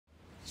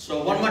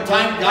So one more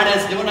time, God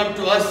has given up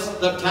to us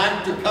the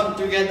time to come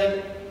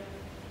together,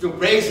 to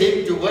praise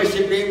Him, to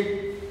worship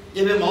Him,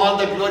 give Him all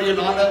the glory and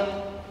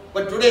honor.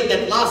 But today,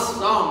 that last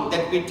song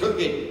that we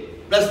took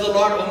it, bless the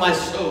Lord, O my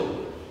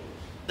soul,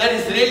 that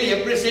is really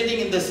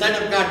appreciating in the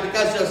sight of God,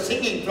 because you are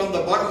singing from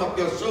the bottom of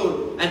your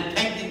soul and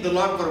thanking the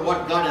Lord for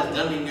what God has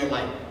done in your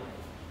life.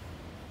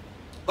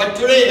 But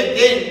today,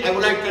 again, I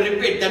would like to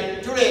repeat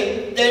that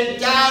today, the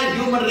entire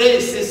human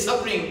race is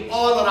suffering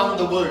all around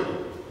the world.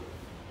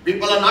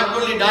 People are not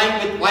only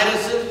dying with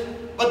viruses,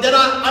 but there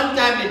are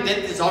untimely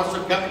death is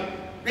also coming.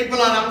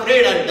 People are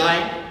afraid and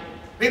dying.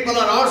 People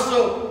are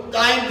also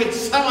dying with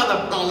some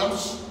other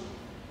problems.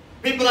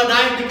 People are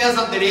dying because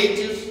of their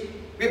ages.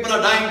 People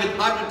are dying with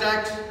heart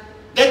attacks.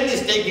 Death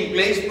is taking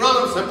place.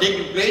 Problems are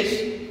taking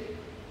place.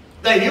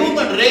 The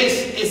human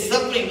race is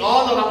suffering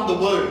all around the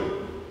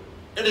world.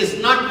 It is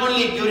not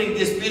only during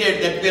this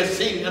period that we are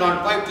seeing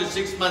around 5 to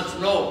 6 months.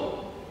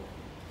 No.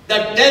 The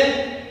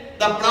death,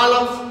 the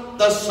problems,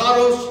 the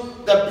sorrows,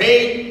 the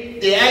pain,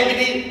 the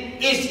agony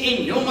is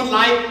in human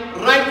life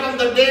right from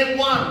the day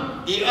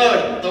one the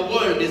earth, the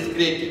world is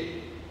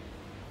created.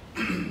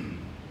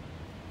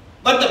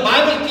 But the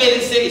Bible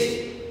clearly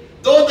says,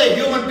 though the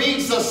human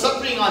beings are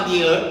suffering on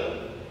the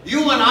earth,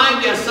 you and I,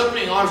 we are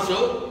suffering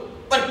also,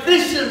 but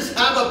Christians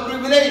have a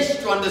privilege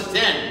to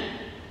understand,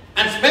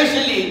 and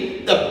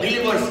especially the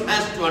believers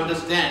has to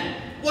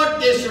understand what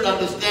they should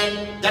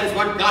understand. That is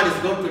what God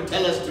is going to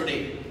tell us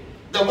today.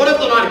 The word of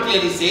the Lord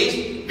clearly says,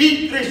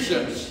 we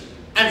Christians,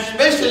 and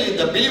especially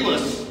the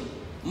believers,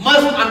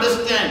 must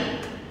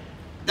understand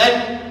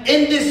that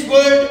in this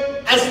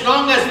world, as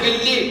long as we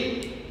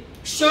live,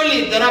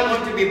 surely there are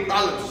going to be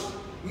problems.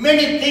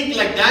 Many think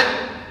like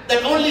that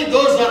only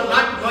those who are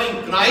not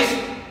knowing Christ,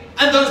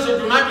 and those who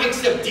do not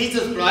accept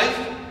Jesus Christ,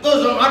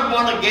 those who are not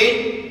born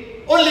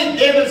again, only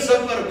they will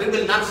suffer, we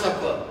will not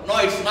suffer. No,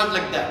 it's not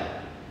like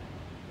that.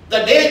 The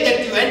day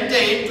that you enter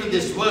into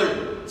this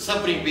world,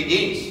 suffering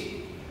begins.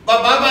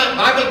 But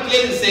Bible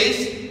clearly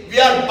says, we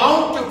are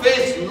bound to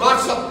face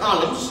lots of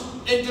problems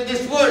into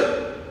this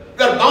world.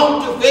 We are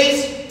bound to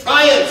face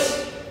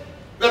trials.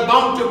 We are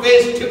bound to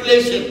face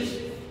tribulations,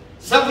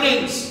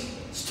 sufferings,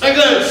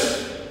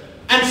 struggles,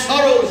 and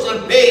sorrows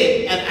and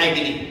pain and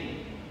agony.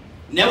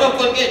 Never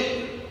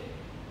forget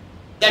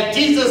that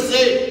Jesus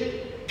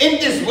said, in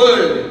this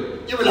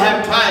world you will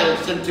have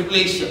trials and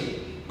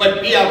tribulation,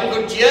 but be of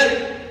good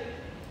cheer.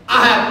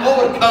 I have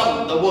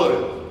overcome the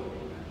world.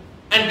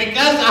 And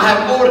because I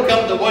have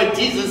overcome the world,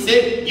 Jesus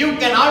said, you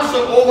can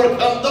also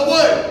overcome the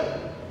world.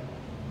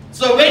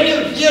 So when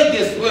you hear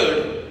this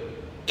word,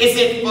 is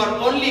it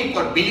only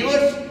for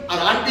believers or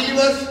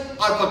unbelievers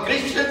or for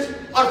Christians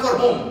or for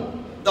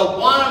whom? The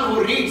one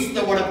who reads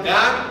the word of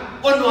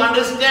God, one who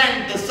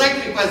understands the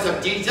sacrifice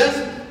of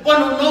Jesus,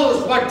 one who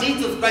knows what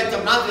Jesus Christ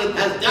of Nazareth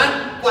has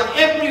done. For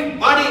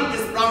everybody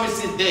this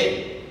promise is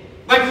there.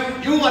 But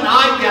you and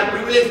I, we are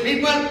privileged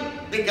people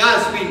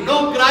because we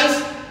know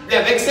Christ. We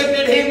have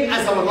accepted Him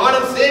as our Lord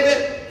and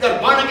Savior. We are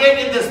born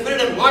again in the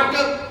Spirit and water,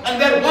 and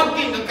we are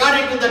walking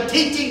according to the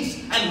teachings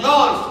and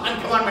laws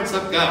and commandments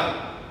of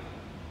God.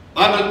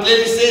 Bible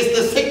clearly says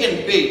the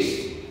second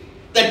page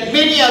that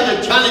many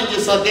other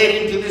challenges are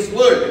there into this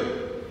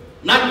world.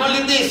 Not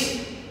only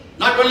this,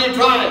 not only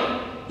trial,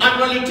 not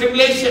only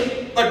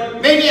tribulation,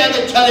 but many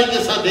other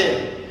challenges are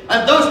there.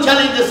 And those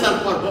challenges are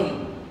for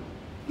whom?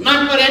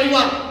 Not for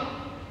anyone.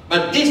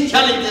 But these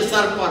challenges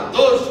are for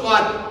those who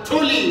are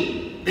truly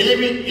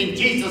believing in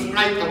Jesus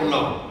Christ our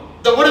Lord.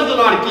 The word of the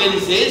Lord clearly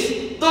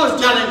says,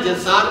 those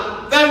challenges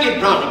are family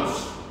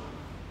problems,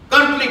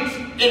 conflicts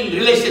in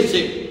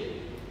relationship,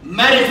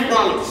 marriage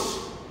problems,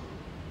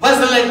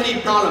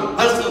 personality problem,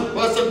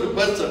 person to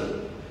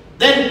person,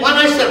 then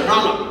financial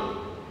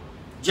problem,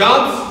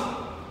 jobs,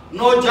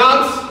 no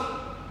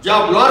jobs,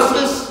 job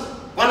losses,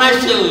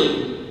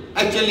 financial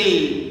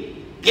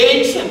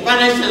gains and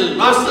financial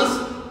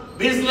losses,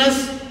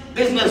 business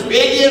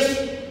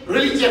failures,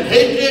 religion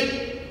hatred,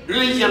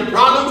 religion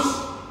problems,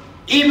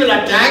 evil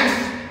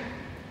attacks,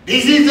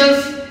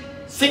 diseases,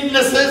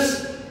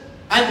 sicknesses,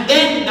 and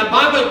then the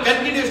Bible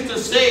continues to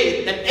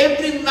say that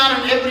every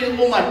man and every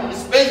woman,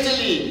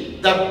 especially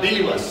the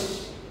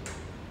believers,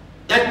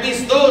 that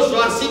means those who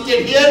are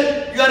seated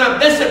here, you are a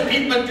blessed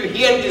people to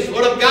hear this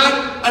word of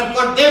God, and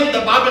for them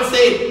the Bible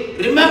says,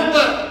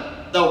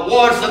 remember the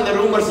wars and the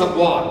rumors of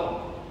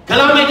war,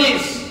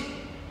 calamities,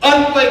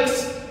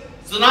 earthquakes,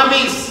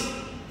 tsunamis,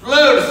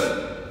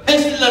 floods,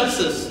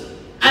 pestilences,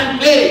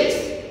 and plagues,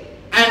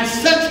 and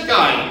such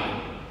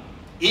kind,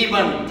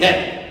 even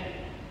death.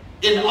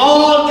 In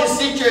all these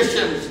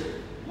situations,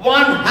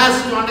 one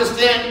has to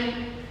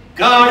understand,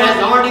 God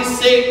has already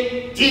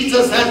said,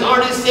 Jesus has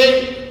already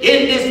said,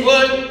 in this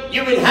world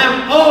you will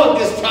have all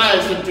these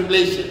trials and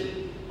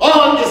tribulation.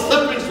 All these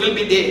sufferings will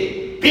be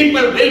there.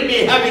 People will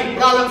be having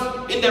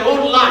problems in their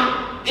own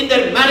life, in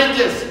their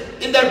marriages,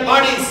 in their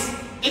bodies,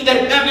 in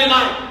their family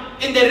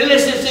life, in their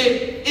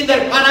relationship, in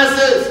their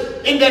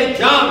finances, in their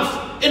jobs.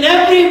 In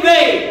every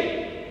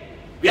way,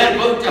 we are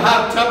going to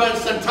have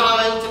troubles and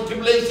trials and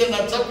tribulation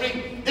and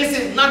suffering. This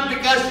is not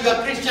because you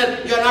are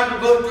Christian, you are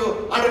not going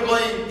to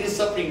undergoing this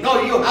suffering.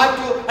 No, you have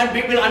to and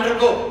we will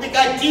undergo,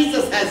 because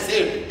Jesus has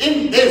said,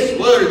 in this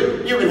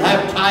world you will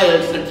have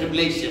trials and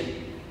tribulation.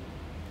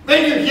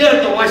 When you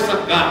hear the voice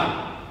of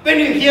God, when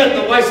you hear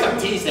the voice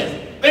of Jesus,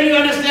 when you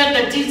understand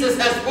that Jesus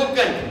has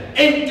spoken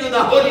into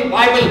the Holy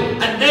Bible,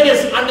 and let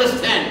us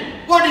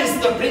understand what is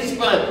the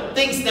principal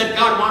things that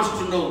God wants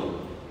to know.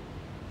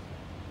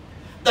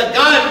 The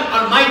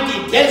God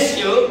Almighty tells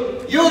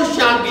you, you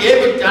shall be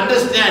able to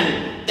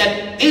understand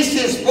that this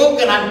is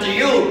spoken unto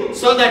you,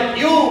 so that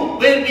you will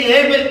be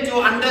able to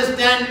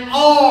understand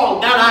all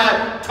that I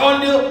have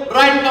told you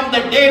right from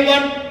the day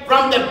one,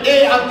 from the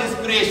day of this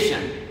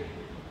creation.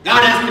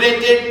 God has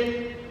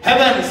created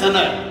heavens and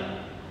earth.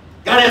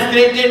 God has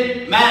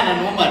created man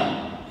and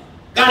woman.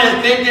 God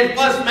has created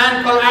first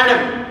man called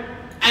Adam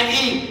and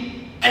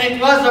Eve. And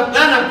it was the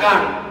plan of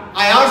God.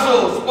 I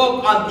also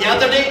spoke on the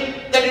other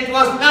day that it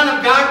was plan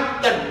of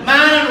God that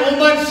man and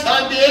woman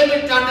shall be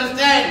able to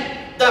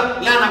understand the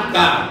plan of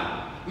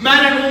God.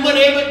 Man and woman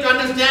able to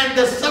understand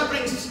the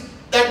sufferings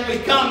that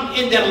will come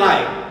in their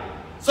life.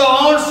 So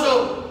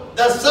also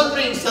the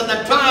sufferings and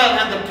the trial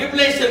and the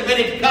tribulation when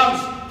it comes,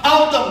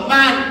 how the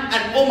man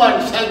and woman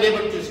shall be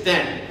able to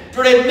stand.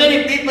 Today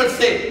many people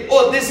say,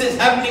 oh, this is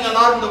happening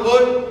around the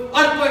world,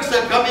 earthquakes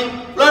are coming,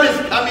 flood is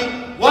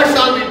coming, what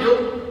shall we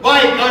do?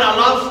 Why God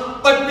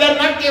allows? But we are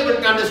not able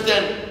to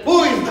understand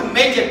who is the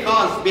major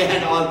cause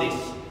behind all this.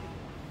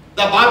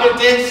 The Bible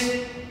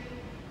tells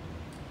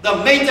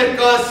the major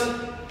cause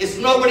is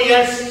nobody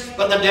else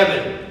but the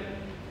devil.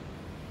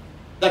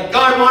 That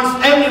God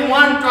wants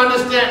everyone to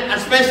understand,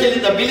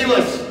 especially the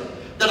believers,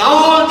 that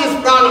all these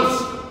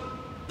problems,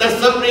 the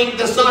suffering,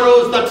 the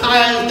sorrows, the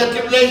trials, the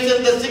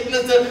tribulations, the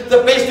sicknesses,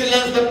 the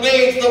pestilence, the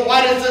plagues, the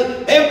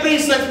viruses, every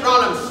such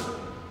problems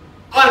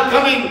are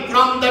coming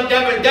from the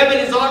devil. Devil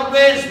is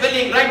always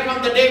willing right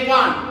from the day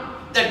one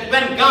that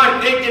when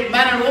God created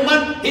man and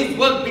woman, his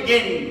work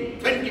began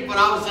 24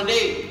 hours a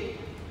day.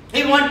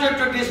 He wanted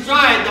to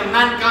destroy the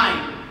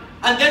mankind.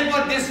 And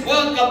therefore this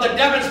work of the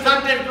devil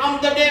started from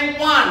the day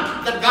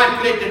one that God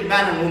created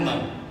man and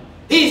woman.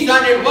 He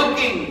started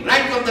working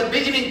right from the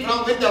beginning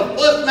with the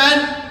first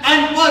man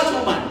and first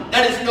woman.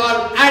 That is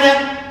called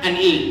Adam and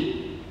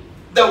Eve.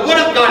 The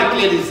word of God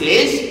clearly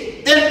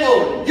says,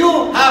 therefore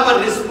you have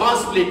a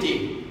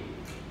responsibility.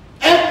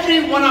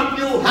 Every one of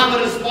you have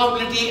a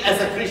responsibility as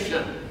a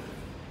Christian.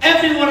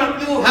 Every one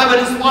of you have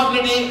a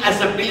responsibility as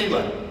a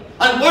believer.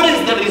 And what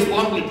is the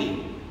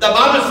responsibility? The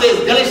Bible says,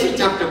 Galatians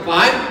chapter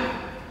 5.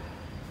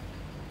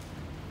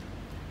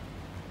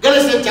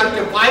 Galatians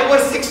chapter 5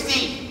 verse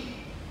 16.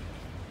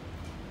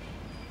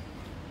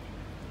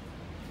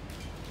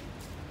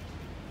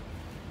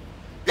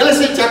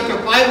 Galatians chapter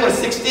 5 verse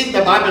 16,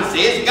 the Bible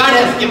says, God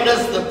has given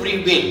us the free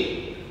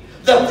will.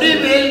 The free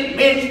will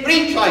means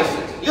free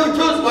choices. You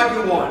choose what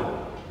you want.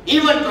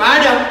 Even to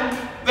Adam,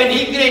 when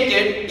he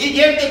created, he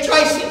gave the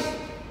choices.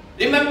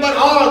 Remember,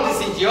 all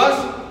this is yours,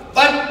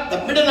 but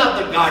the middle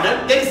of the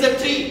garden, there is a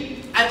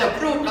tree. And the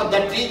fruit of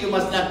that tree, you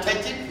must not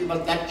touch it, you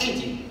must not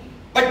eat it.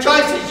 But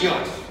choice is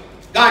yours.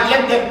 God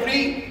left them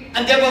free,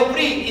 and they were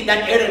free in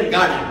that Eden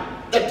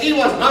garden. The tree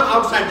was not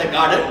outside the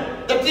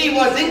garden. The tree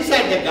was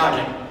inside the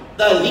garden.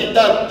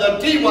 The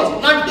tree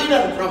was not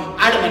hidden from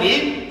Adam and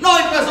Eve. No,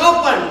 it was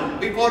open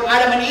before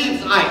Adam and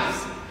Eve's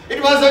eyes.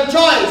 It was a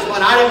choice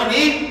for Adam and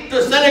Eve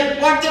to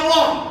select what they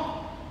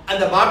want.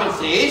 And the Bible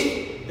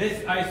says,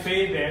 this I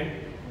say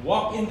then,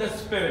 walk in the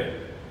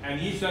Spirit, and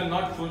ye shall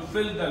not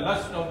fulfill the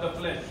lust of the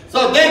flesh.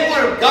 So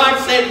therefore God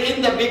said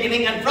in the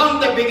beginning and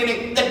from the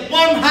beginning that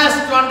one has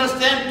to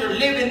understand to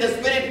live in the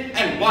Spirit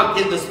and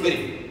walk in the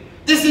Spirit.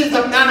 This is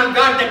the plan of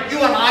God, that you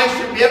and I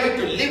should be able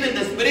to live in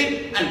the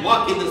Spirit and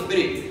walk in the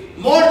Spirit.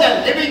 More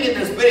than living in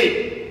the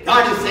Spirit,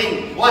 God is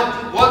saying,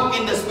 walk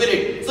in the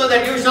Spirit, so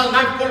that you shall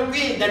not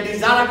fulfill the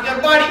desire of your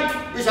body.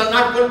 You shall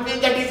not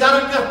fulfill the desire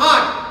of your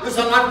heart. You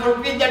shall not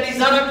fulfill the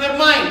desire of your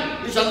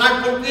mind. You shall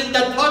not fulfill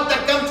the thought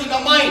that comes in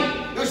your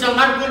mind. You shall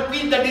not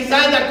fulfill the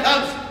desire that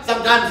comes,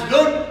 sometimes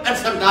good and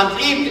sometimes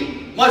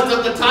evil. Most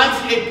of the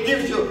times it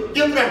gives you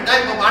different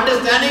type of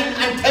understanding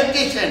and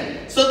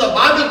temptation. So the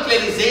Bible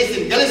clearly says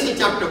in Galatians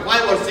chapter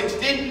 5 verse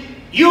 16,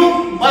 you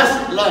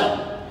must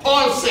learn.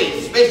 Paul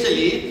says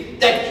especially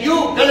that you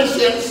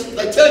Galatians,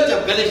 the church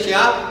of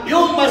Galatia,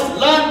 you must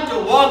learn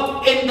to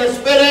walk in the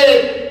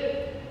Spirit.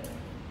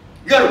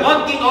 You are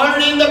walking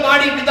already in the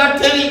body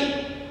without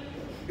telling.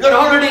 You are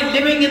already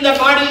living in the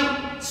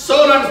body.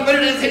 Soul and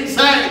spirit is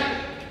inside.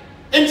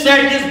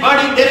 Inside this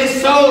body there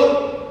is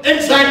soul.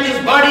 Inside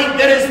this body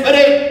there is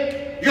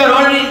spirit. You are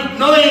already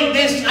knowing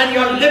this, and you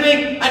are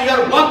living and you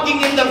are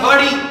walking in the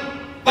body.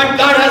 But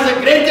God has a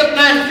greater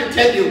plan to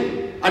tell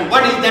you. And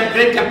what is that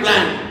greater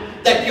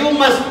plan? That you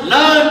must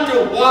learn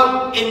to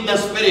walk in the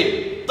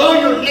Spirit. Though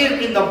you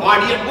live in the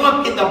body and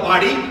walk in the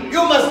body,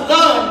 you must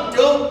learn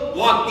to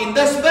walk in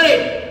the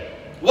Spirit.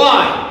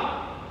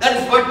 Why?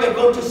 That is what we are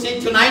going to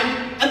see tonight.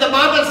 And the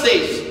Bible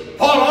says,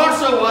 Paul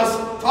also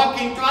was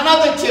talking to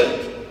another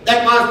church.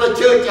 That was the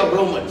church of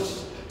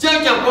Romans.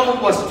 Church of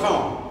Rome was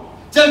strong.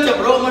 Church of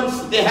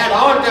Romans, they had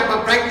all type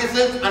of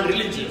practices and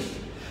religions.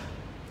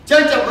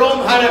 Church of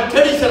Rome had a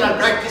traditional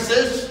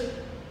practices.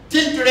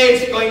 Till today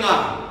it's going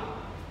on.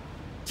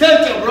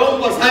 Church of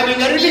Rome was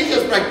having a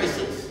religious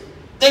practices.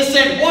 They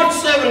said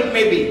whatsoever it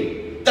may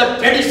be, the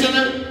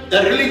traditional,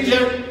 the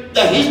religion,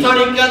 the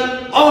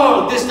historical,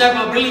 all this type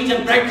of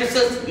religion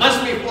practices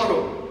must be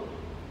followed.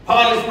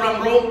 Paul is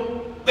from Rome.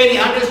 When he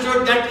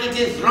understood that it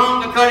is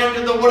wrong according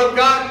to the word of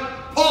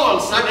God, Paul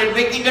started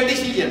making a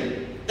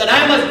decision that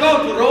I must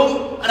go to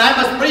Rome and I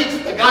must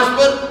preach the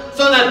gospel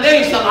so that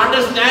they shall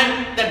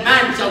understand that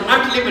man shall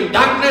not live in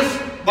darkness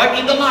but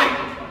in the light.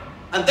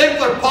 And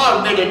therefore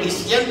Paul made a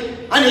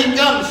decision and he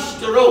comes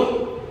to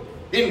Rome.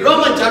 In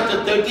Romans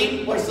chapter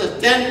 13 verses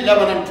 10,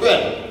 11 and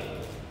 12.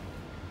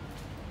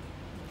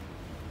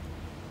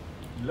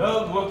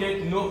 Love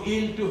worketh no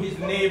ill to his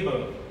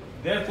neighbor,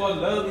 therefore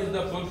love is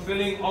the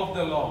fulfilling of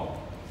the law.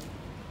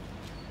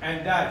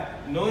 And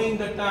that, knowing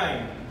the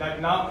time,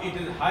 that now it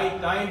is high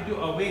time to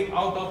awake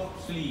out of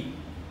sleep,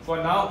 for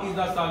now is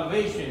our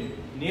salvation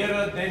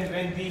nearer than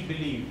when we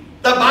believed.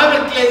 The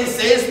Bible clearly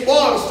says,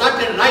 Paul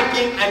started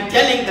writing and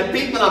telling the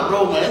people of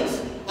Rome,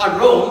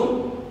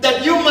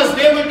 that you must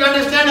be able to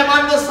understand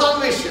about the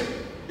salvation.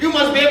 You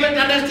must be able to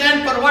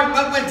understand for what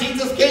purpose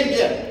Jesus came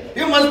here.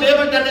 You must be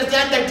able to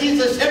understand that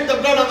Jesus shed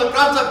the blood on the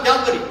cross of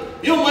Calvary.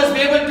 You must be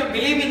able to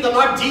believe in the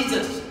Lord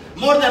Jesus.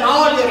 More than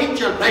all your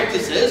ritual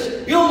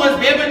practices, you must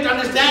be able to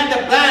understand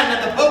the plan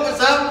and the purpose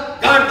of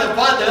God the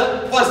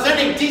Father for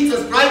sending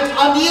Jesus Christ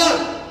on the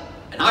earth.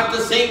 And after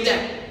saying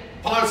that,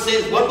 Paul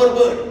says one more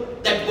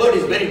word. That word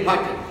is very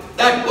important.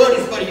 That word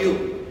is for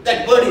you.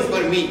 That word is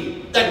for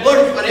me. That word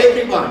is for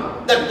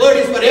everyone. That word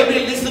is for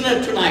every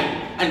listener tonight.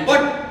 And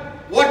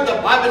what the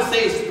Bible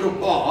says through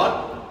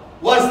Paul,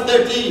 verse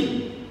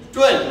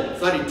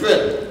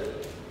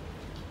 12.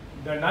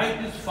 The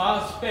night is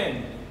far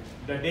spent,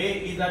 the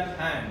day is at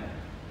hand.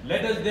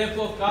 Let us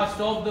therefore cast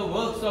off the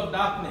works of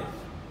darkness,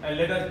 and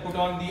let us put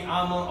on the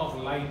armor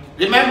of light.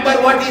 Remember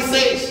what he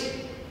says.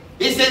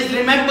 He says,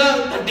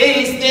 remember, the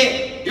day is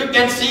there. You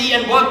can see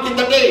and walk in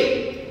the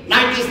day.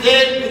 Night is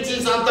there, which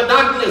is of the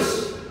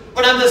darkness.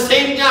 But at the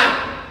same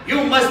time,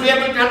 you must be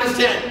able to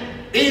understand.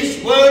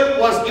 This word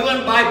was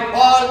given by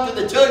Paul to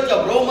the church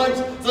of Romans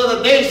so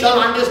that they shall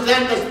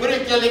understand the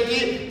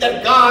spirituality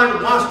that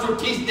God wants to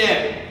teach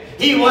them.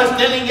 He was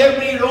telling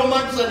every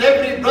Romans and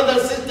every brother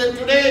sister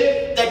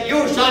today that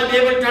you shall be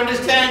able to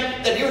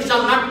understand that you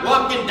shall not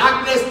walk in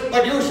darkness,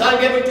 but you shall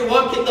be able to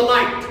walk in the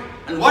light.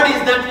 And what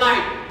is that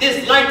light?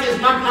 This light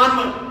is not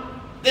normal.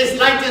 This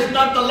light is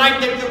not the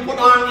light that you put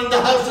on in the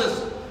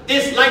houses.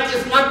 This light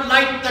is not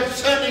light that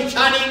sun is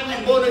shining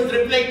and moon is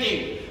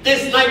reflecting.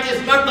 This light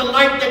is not the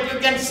light that you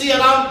can see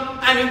around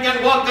and you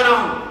can walk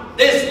around.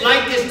 This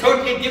light is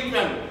totally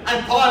different.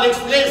 And Paul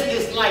explains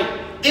this light.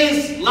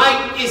 This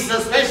light is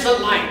a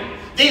special light.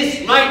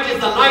 This light is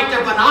the light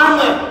of an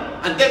armor.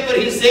 And therefore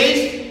he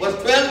says,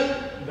 verse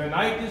 12, the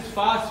night is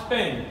far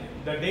spent,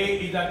 the day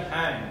is at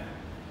hand.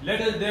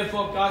 Let us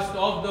therefore cast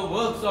off the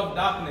works of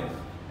darkness,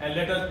 and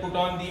let us put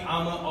on the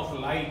armor of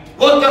light.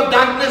 Work of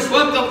darkness,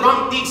 work of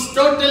wrong things,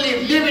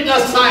 totally leave it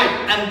aside.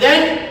 And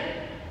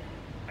then,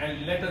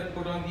 and let us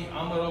put on the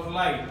armor of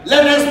light.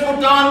 Let us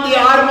put on the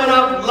armor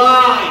of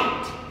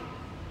light.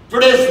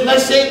 Today's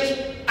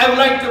message, I would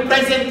like to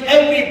present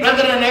every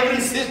brother and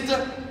every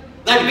sister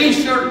that we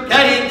should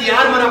carry the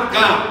armor of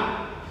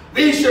God.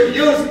 We should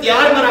use the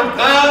armor of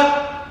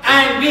God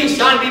and we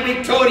shall be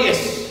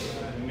victorious.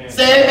 Amen.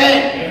 Say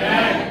amen.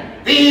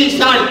 Amen. We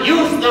shall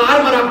use the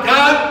armor of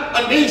God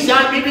and we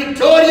shall be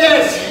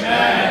victorious.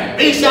 Amen.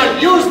 We shall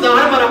use the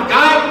armor of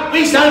God,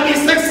 we shall be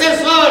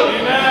successful.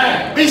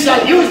 Amen. We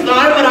shall use the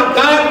armor of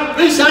God,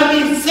 we shall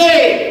be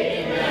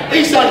saved. Amen.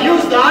 We shall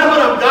use the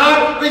armor of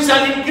God, we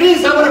shall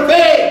increase our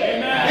faith.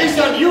 Amen. We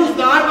shall use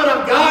the armor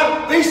of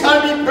God, we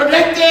shall be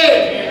protected.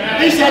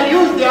 Amen. We shall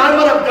use the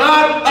armor of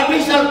God and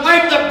we shall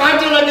fight the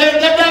battle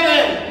against the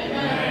devil.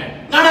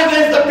 Amen. Not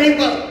against the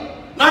people,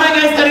 not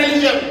against the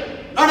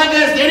religion, not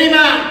against any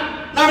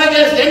man, not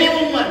against any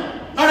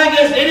woman, not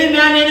against any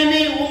man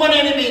enemy, woman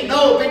enemy.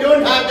 No, we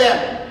don't have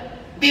that.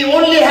 We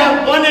only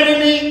have one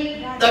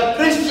enemy, the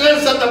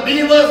Christians and the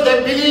believers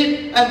that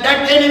believe, and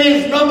that enemy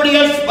is nobody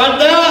else but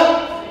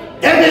the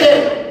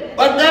devil,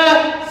 but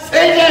the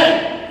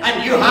Satan.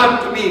 And you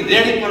have to be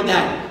ready for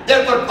that.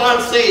 Therefore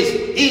Paul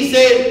says, he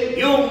said,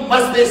 you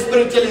must be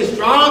spiritually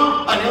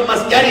strong and you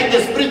must carry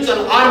the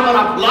spiritual armor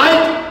of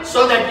light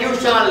so that you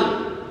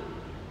shall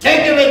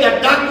take away the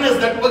darkness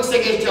that works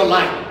against your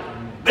life.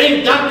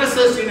 Bring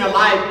darknesses in your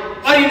life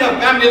or in your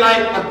family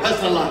life or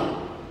personal life.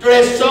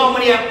 Today so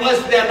many of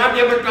us, we are not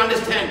able to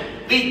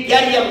understand. We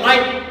carry a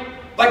light,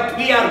 but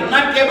we are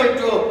not able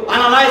to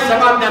analyze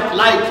about that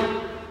light.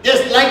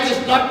 This light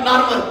is not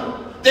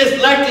normal. This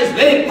light is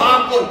very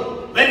powerful.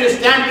 When you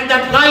stand with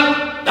that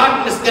light,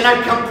 darkness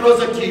cannot come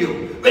closer to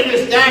you. When you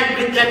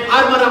stand with that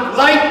armor of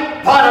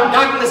light, power of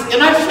darkness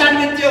cannot stand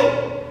with you.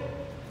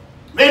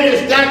 When you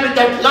stand with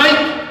that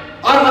light,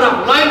 armor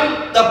of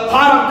light, the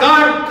power of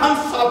God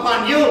comes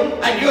upon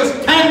you and you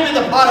stand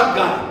with the power of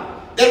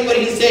God. Therefore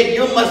he said,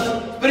 you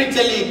must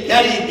spiritually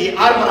carry the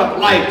armor of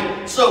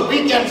light, so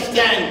we can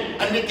stand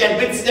and we can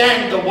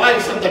withstand the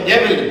wiles of the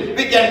devil.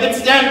 We can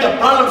withstand the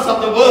problems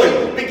of the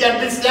world. We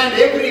can withstand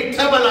every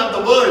trouble of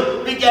the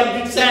world. We can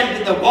withstand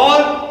with the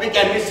war. We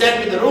can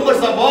withstand with the rumors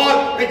of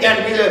war. We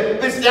can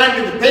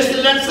withstand with the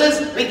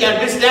pestilences. We can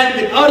withstand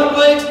with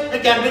earthquakes. We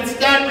can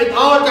withstand with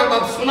all type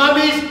of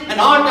tsunamis and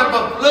all type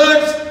of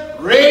floods,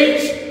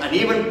 rains, and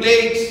even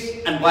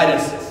plagues and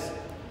viruses.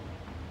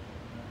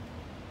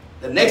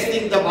 The next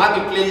thing the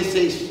Bible clearly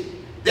says,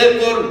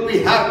 therefore we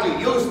have to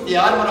use the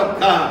armor of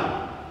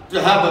God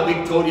to have a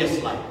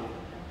victorious life.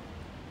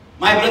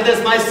 My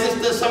brothers, my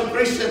sisters, some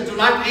Christians do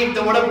not read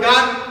the Word of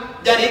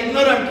God. They are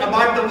ignorant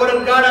about the Word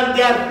of God and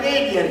they are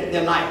failures in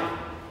their life.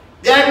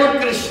 They are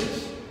good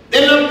Christians.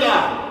 They love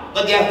God,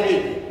 but they are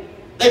failures.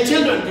 The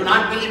children do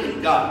not believe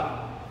in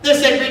God. They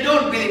said, we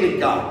don't believe in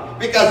God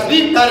because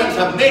we parents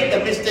have made the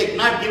mistake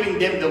not giving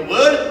them the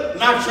Word,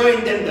 not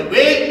showing them the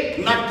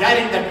way, not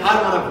carrying that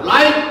armor of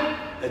light.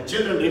 The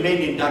children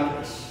remain in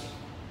darkness.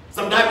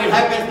 Sometimes it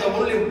happens the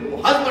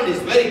only husband is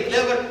very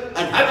clever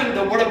and having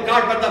the Word of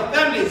God, but the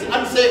family is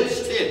unsaved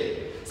still.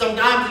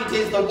 Sometimes it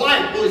is the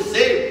wife who is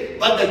saved,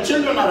 but the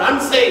children are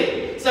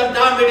unsaved.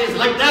 Sometimes it is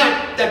like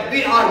that, that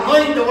we are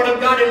knowing the Word of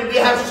God and we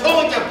have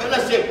so much of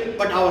fellowship,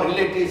 but our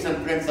relatives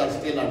and friends are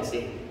still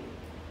unsaved.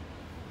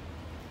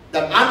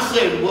 The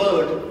unsaved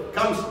word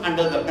comes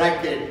under the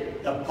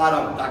bracket, the power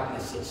of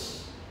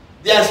darknesses.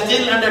 They are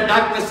still under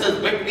darknesses,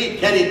 but we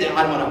carry the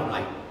armor of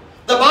light.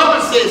 The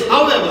Bible says,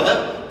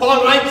 however,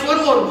 Paul writes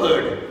one more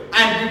word.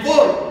 And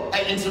before,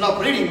 instead of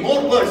reading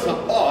more words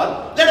of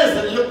Paul, let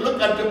us look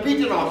unto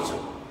Peter also.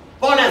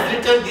 Paul has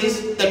written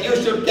this, that you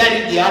should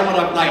carry the armor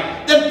of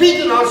light. Then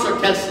Peter also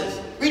tells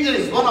us. Peter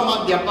is one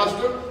among the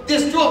apostles.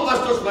 These two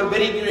apostles were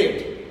very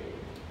great.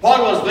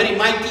 Paul was very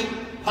mighty,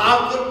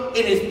 powerful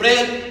in his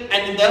prayer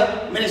and in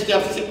the ministry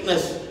of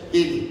sickness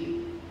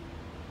healing.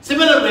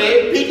 Similar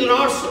way, Peter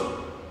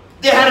also.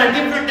 They had a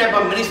different type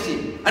of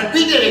ministry. And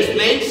Peter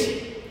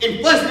explains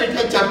in 1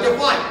 Peter chapter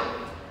 5.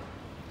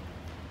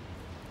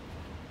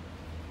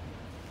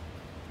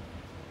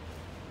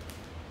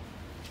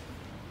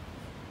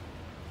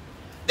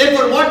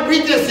 Therefore, what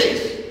Peter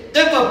says,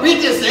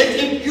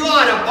 if you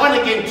are a born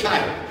again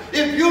child,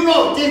 if you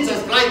know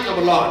Jesus Christ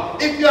our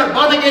Lord, if you are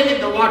born again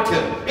in the water,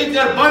 if you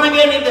are born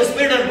again in the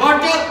spirit and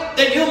water,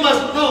 then you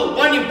must know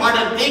one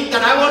important thing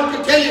that I want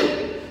to tell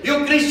you.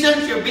 You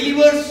Christians, you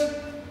believers,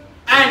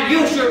 and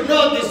you should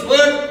know this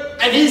word.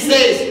 And he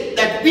says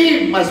that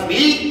we must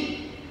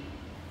be,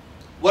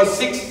 verse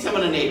 6,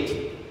 7 and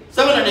 8.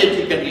 7 and 8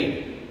 you can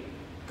read.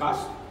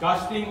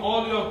 Casting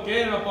all your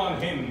care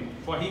upon him,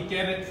 for he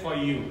careth for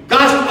you.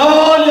 Cast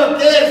all your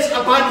cares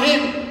upon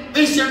him.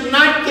 We should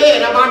not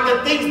care about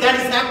the things that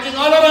is happening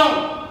all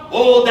around.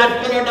 Oh,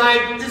 that fellow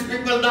died, this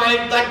people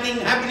died, that thing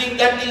happening,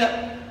 that thing.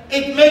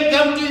 It may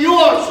come to you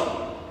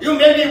also. You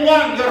may be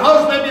one, your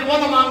house may be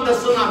one among the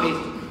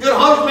tsunamis. Your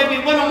house may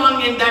be one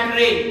among in that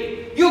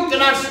rain. You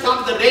cannot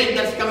stop the rain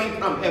that's coming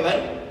from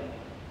heaven.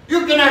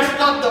 You cannot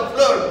stop the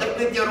flood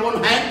with your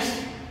own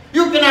hands.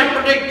 You cannot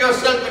protect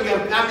yourself and your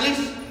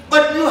families.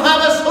 But you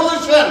have a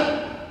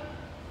solution.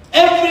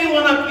 Every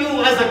one of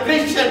you as a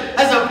Christian,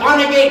 as a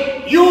born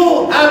again,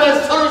 you have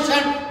a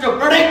solution to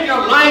protect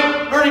your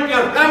life, protect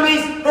your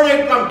families,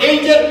 protect from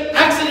danger,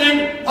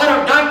 accident, power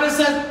of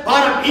darknesses,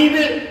 power of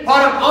evil,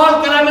 power of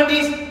all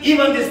calamities,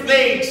 even these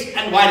plagues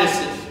and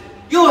viruses.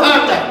 You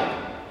have that.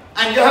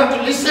 And you have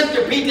to listen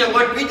to Peter,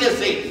 what Peter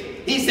says.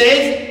 He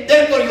says,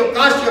 therefore you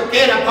cast your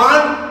care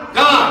upon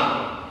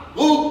God,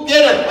 who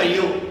careth for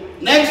you.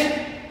 Next.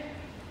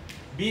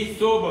 Be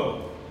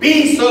sober.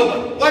 Be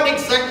sober. What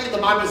exactly the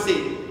Bible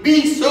says?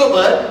 Be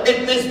sober,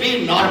 it means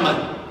be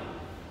normal.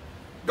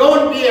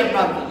 Don't be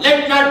abnormal.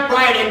 Let not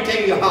pride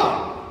enter your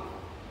heart.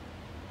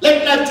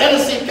 Let not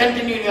jealousy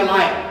continue in your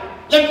life.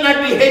 Let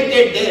not be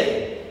hated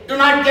there. Do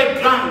not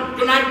get drunk.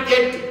 Do not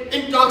get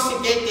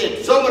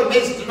intoxicated. Sober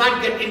means do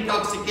not get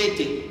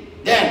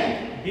intoxicated.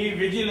 Then, be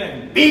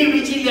vigilant. Be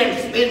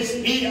vigilant means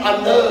be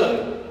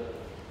alert.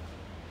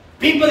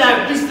 People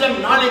have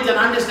wisdom, knowledge and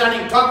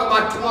understanding, talk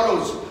about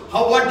tomorrow's,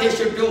 what they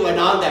should do and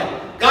all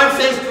that. God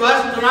says to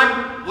us, do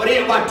not worry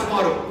about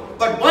tomorrow.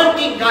 But one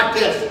thing God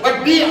tells,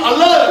 but be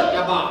alert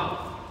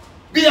about.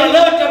 Be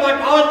alert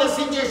about all the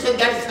situation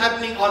that is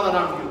happening all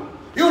around you.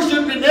 You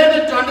should be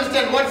able to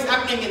understand what's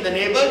happening in the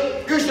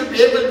neighbor. You should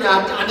be able to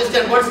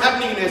understand what's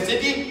happening in your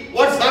city,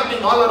 what's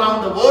happening all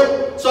around the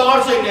world. So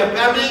also in your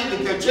family,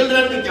 with your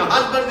children, with your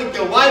husband, with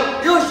your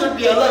wife, you should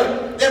be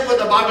alert. Therefore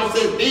the Bible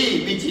says,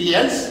 be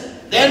vigilant.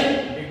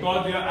 Then,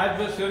 because your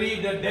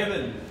adversary, the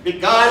devil.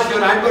 Because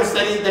your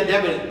adversary is the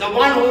devil. The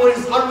one who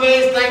is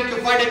always trying to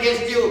fight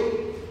against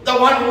you. The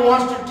one who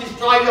wants to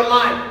destroy your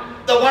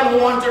life. The one who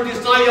wants to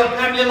destroy your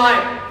family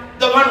life.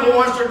 The one who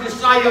wants to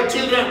destroy your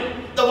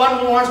children. The one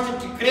who wants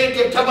to create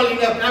a trouble in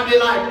your family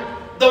life.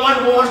 The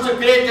one who wants to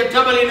create a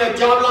trouble in your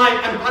job life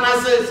and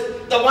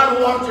finances. The one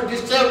who wants to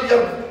disturb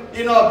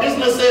your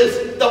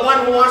businesses. The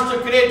one who wants to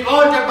create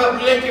all type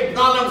of related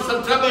problems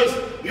and troubles.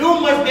 You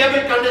must be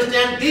able to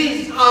understand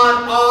these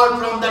are all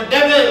from the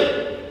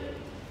devil.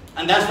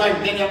 And that's why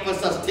many of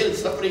us are still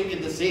suffering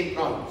in the same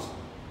problems.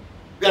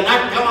 We are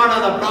not come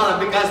out of the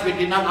problem because we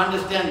did not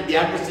understand the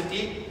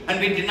adversity and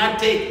we did not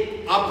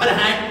take upper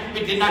hand.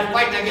 We did not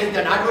fight against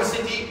that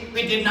adversity.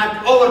 We did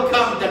not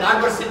overcome that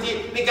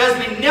adversity because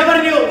we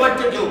never knew what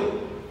to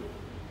do.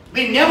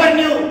 We never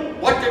knew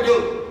what to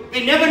do.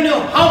 We never knew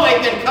how I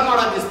can come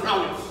out of these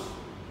problems.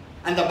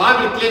 And the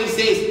Bible clearly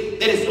says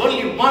there is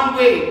only one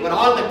way for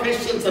all the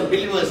Christians and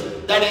believers,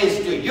 that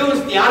is to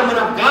use the armor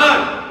of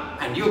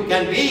God, and you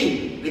can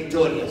be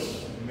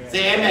victorious. Amen.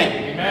 Say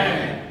amen.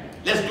 Amen.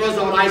 Let's close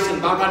our eyes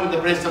and bow down in the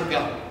presence of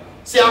God.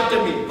 Say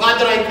after me,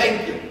 Father, I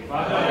thank you.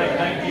 Father, I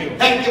thank you.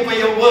 Thank you for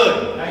your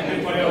word. Thank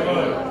you for your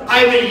word.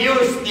 I will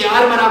use the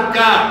armor of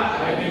God.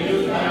 I will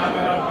use the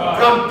armor of God.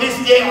 From this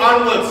day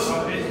onwards.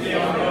 From this day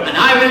onwards. And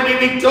I will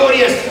be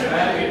victorious. And I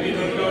will be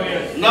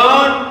victorious.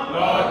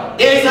 Lord,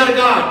 days are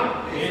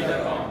gone. Days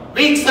are gone.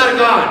 Weeks are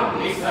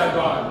gone. Weeks are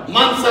gone.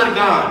 Months are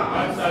gone.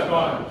 Months are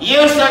gone.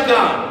 Years are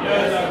gone.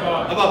 Years are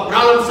gone. Our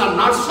problems are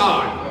not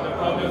solved. The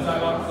problems are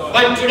not solved.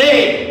 But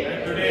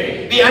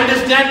today, we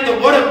understand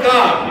the word of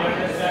God. We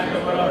understand the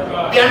word of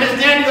God. We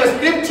understand your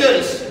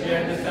scriptures. We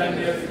understand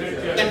your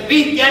scriptures. That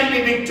we can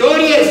be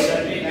victorious.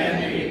 That we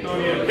can be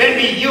victorious. When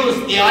we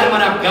use the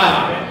armor of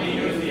God. When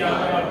we use the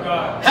armor of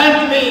God.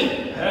 Help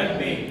me. Help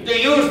me. To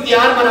use the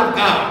armor of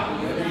God.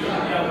 To use the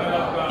armor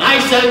of God. I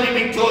shall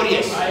be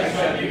victorious. I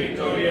shall be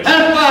victorious.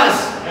 Help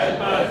us. Help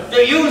us.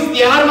 To use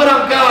the armor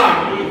of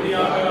God. To use the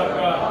armor of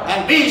God.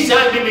 And we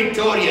shall be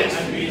victorious.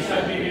 And we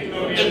shall be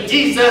victorious. In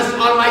Jesus'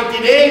 almighty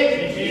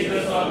name. In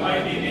Jesus'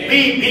 almighty name.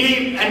 We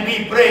believe and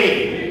we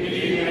pray. We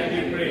believe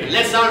and we pray.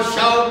 Let's all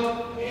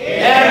shout,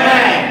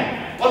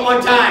 Amen. One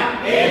more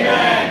time.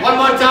 Amen. One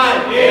more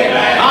time.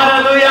 Amen.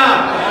 Hallelujah.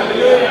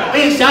 Hallelujah.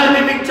 We shall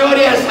be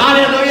victorious.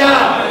 Hallelujah.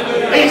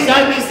 Hallelujah. We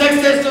shall be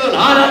successful.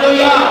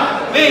 Hallelujah.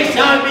 We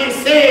shall be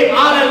saved.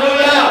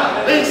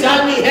 Hallelujah. We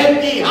shall be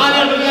healthy.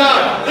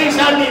 Hallelujah. We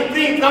shall be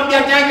free from the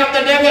attack of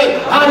the devil.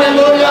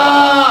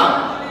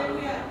 Hallelujah.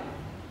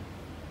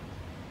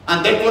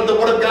 And therefore the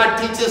word of God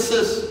teaches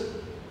us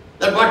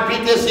that what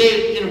Peter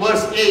said in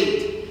verse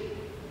 8,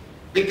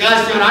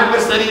 because your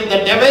adversary,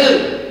 the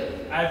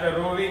devil, as a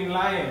roaring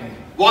lion,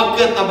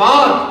 walketh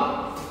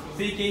about,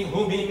 seeking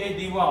whom he may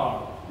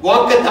devour.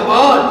 Walketh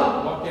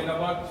about, Walking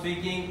about,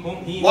 seeking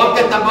whom he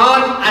walketh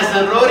about as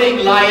a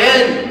roaring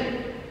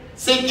lion,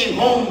 seeking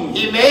whom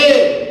he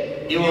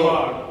may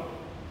devour.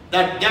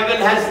 The devil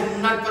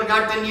has not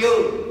forgotten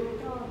you.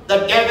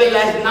 The devil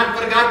has not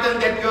forgotten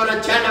that you are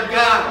a child of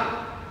God.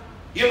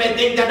 You may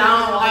think that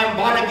now I am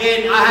born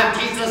again, I have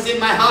Jesus in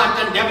my heart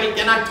and devil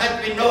cannot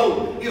touch me.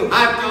 No, you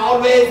have to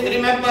always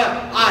remember,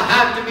 I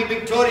have to be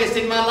victorious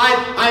in my life.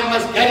 I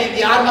must carry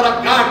the armor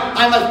of God.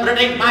 I must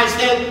protect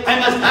myself. I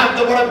must have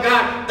the word of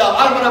God. The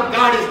armor of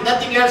God is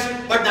nothing else,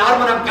 but the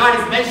armor of God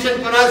is mentioned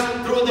for us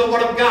through the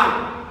word of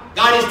God.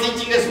 God is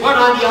teaching us what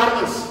are the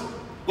armors.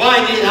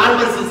 Why these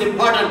armors is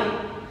important.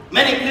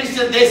 Many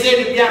Christians, they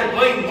say we are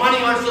going morning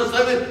also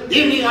service,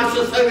 evening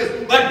also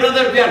service. But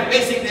brother, we are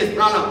facing this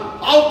problem.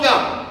 How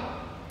come?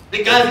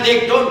 Because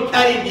they don't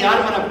carry the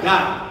armor of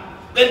God.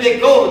 When they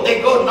go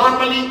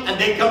normally and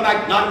they come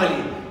back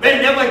normally.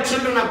 Whenever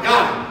children of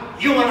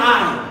God, you and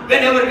I,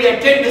 whenever we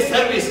attend the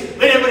service,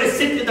 whenever we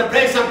sit in the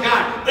presence of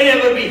God,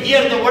 whenever we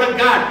hear the word of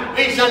God,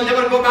 we shall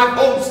never go back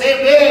home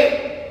same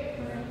way.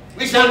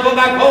 We shall go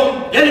back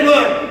home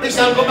delivered. We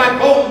shall go back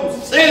home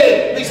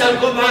saved. We shall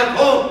go back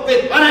home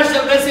with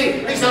financial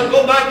blessing. We shall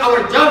go back,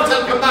 our job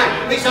shall come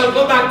back. We shall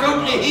go back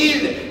totally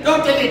healed,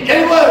 totally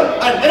delivered,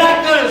 and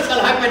miracles shall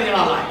happen in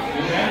our life.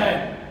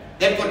 Amen.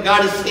 Therefore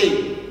God is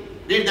saying,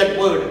 read that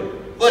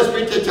word, 1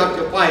 Peter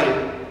chapter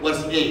 5,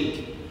 verse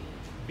 8.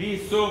 Be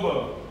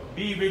sober,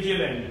 be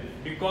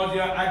vigilant, because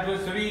your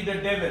adversary the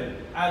devil,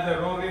 as a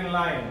roaring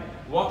lion,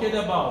 walketh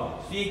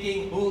about,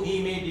 seeking who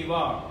he may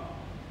devour.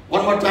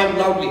 One more time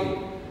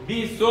loudly.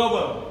 Be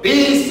sober.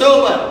 Be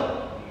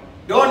sober.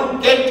 Don't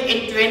get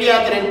into any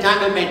other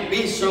entanglement.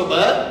 Be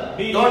sober.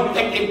 Don't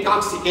get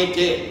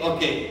intoxicated.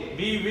 Okay.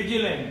 Be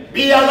vigilant.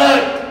 Be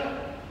alert.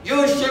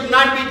 You should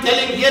not be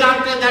telling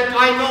hereafter that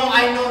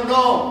I know.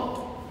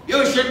 No.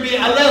 You should be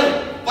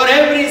alert for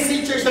every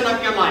situation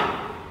of your life.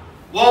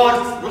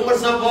 Wars,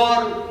 rumors of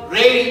war,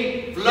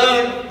 rain,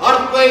 flood,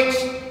 earthquakes,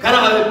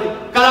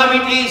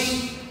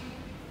 calamities,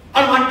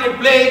 unwanted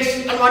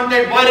plagues,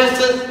 unwanted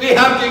viruses. We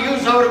have to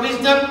use our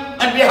wisdom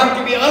and we have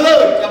to be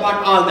alert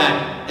about all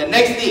that. The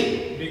next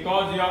thing.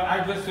 Because your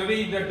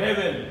adversary, the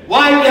devil.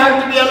 Why we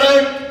have to be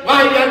alert?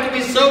 Why we have to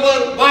be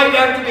sober? Why we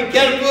have to be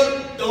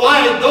careful?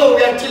 Why, though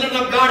we are children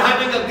of God,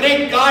 having a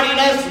great God in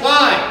us?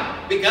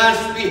 Why? Because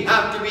we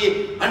have to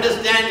be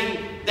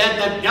understanding that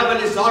the devil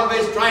is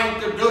always trying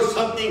to do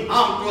something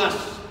harm to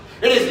us.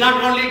 It is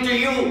not only to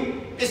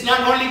you. It's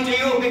not only to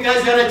you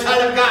because you are a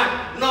child of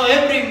God. No,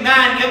 every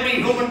man,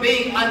 every human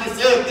being on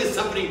this earth is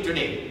suffering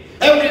today.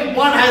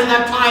 Everyone has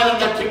that trial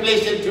and that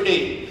tribulation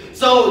today.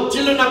 So,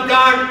 children of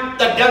God,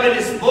 the devil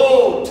is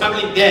more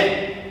troubling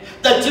them.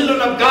 The children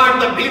of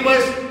God, the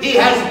believers, he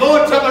has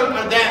more trouble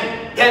for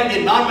them. than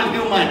the normal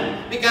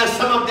human, because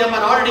some of them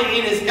are already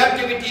in his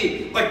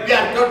captivity, but we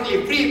are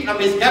totally free from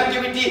his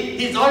captivity.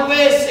 He is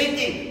always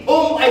seeking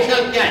whom I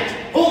shall catch,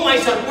 whom I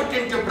shall put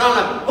into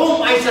problem,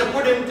 whom I shall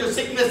put into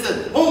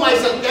sicknesses, whom I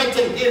shall catch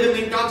and give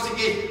him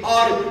intoxication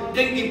or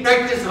drinking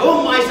practice,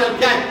 whom I shall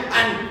catch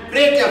and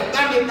create a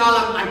family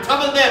problem and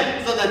trouble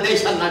them so that they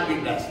shall not be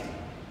blessed.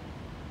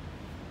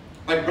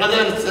 But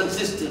brothers and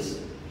sisters,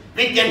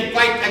 we can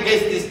fight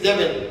against this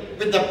devil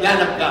with the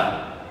plan of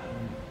God.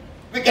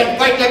 We can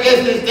fight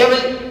against this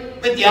devil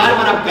with the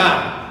armor of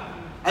God.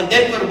 And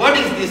therefore, what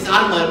is this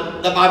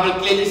armor? The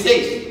Bible clearly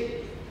says,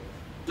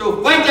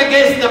 to fight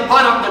against the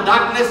power of the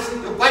darkness,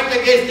 to fight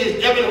against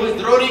this devil who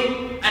is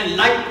roaring, and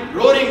like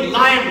roaring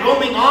lion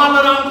roaming all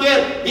around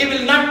here, he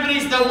will not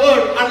preach the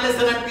word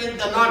unless and until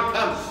the Lord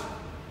comes.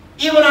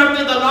 Even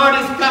until the Lord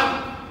is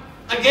come,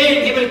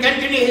 again he will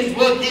continue his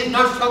work. He is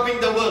not stopping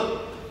the work.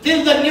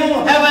 Till the new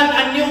heaven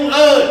and new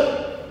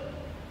earth,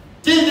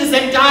 till this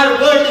entire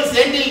world is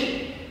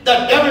ending, the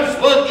devil's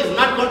work is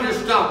not going to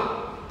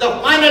stop. The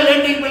final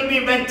ending will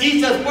be when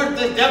Jesus puts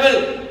this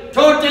devil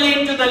totally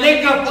into the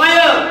lake of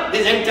fire.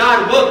 His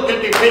entire work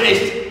will be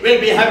finished. We'll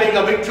be having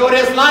a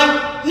victorious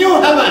life.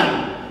 New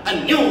heaven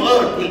and new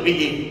earth will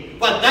begin.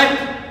 For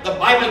that, the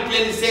Bible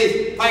clearly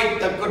says, fight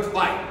the good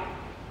fight.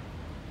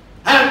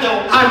 Have the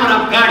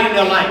armor of God in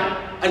your life.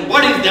 And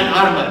what is that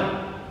armor?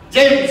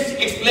 James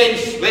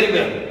explains very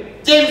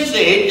well. James said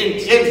in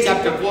James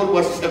chapter 4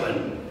 verse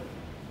 7,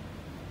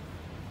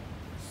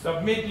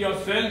 submit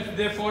yourselves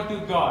therefore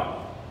to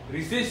God.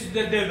 Resist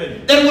the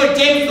devil. Therefore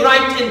James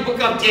writes in book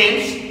of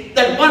James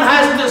that one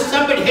has to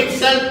submit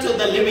himself to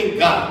the living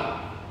God.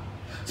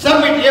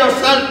 Submit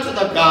yourself to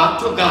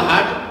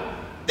God.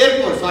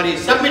 Therefore,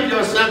 submit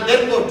yourself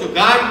therefore to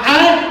God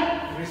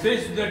and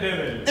resist the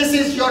devil. This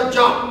is your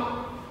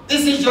job.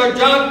 This is your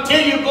job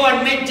till you go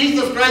and make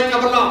Jesus Christ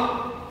our Lord.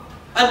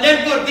 And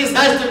therefore this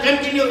has to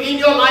continue in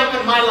your life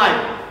and my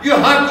life. You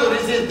have to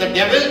resist the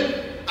devil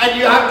and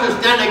you have to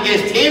stand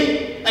against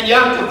him and you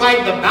have to fight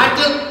the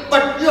battle.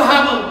 But you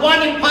have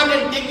one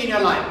important thing in your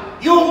life.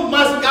 You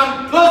must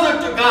come closer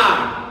to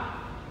God.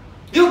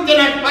 You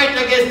cannot fight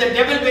against the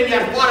devil when you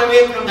are far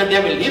away from the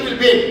devil. He will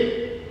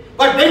win.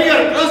 But when you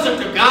are closer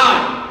to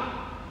God,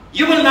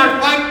 you will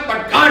not fight,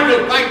 but God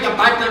will fight the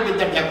battle with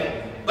the devil.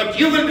 But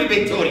you will be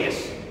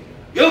victorious.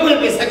 You will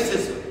be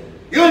successful.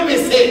 You will be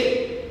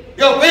saved.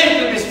 Your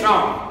faith will be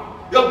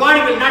strong. Your body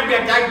will not be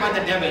attacked by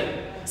the devil.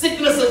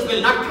 Sicknesses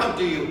will not come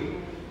to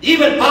you.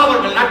 Evil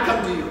power will not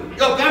come to you.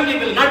 Your family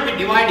will not be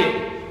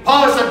divided.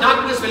 Powers of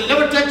darkness will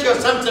never touch your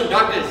sons and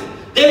daughters.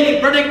 They will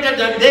be protected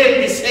and they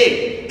will be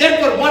saved.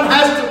 Therefore, one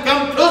has to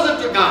come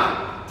closer to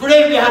God.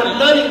 Today we are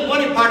learning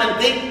one important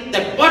thing,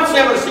 that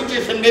whatsoever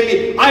situation may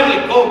be, I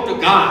will go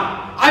to God.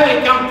 I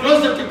will come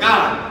closer to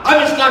God. I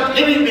will start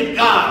living with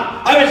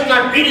God. I will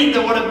start reading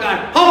the Word of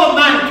God. How a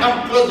man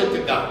come closer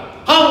to God?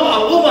 How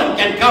a woman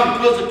can come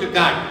closer to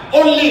God?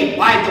 Only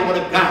by the Word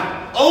of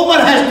God. A woman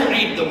has to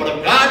read the Word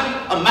of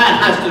God. A man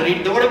has to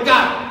read the Word of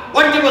God.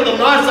 Whatever the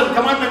laws and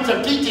commandments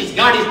and teachings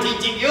God is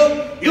teaching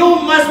you, you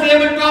must be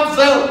able to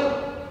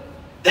observe.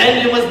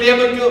 Then you must be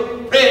able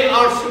to pray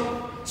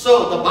also.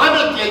 So the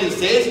Bible clearly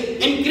says,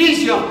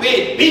 increase your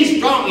faith. Be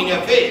strong in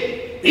your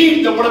faith.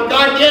 Read the Word of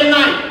God day and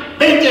night.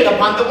 Meditate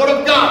upon the Word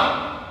of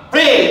God.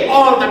 Pray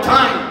all the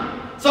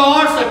time. So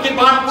also keep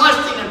on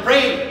fasting and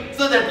praying,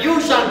 so that you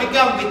shall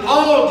become, with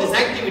all these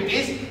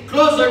activities,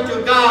 closer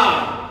to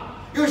God.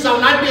 You shall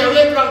not be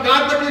away from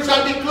God, but you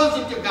shall be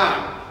closer to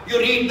God. You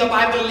read the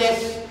Bible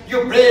less.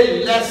 You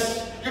pray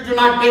less. You do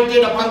not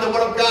meditate upon the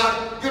Word of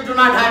God. You do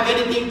not have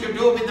anything to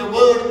do with the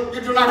Word.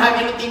 You do not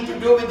have anything to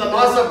do with the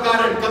laws of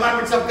God and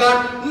commandments of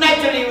God.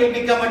 Naturally, you will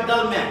become a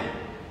dull man.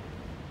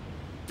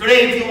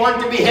 Today, if you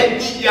want to be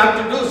healthy, you have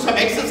to do some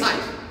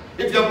exercise.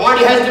 If your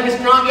body has to be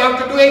strong, you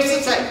have to do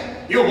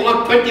exercise. You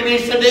walk 20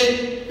 minutes a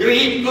day. You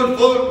eat good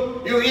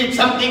food. You eat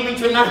something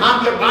which will not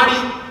harm your body.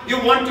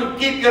 You want to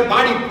keep your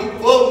body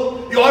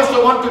full. You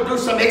also want to do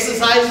some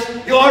exercise.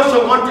 You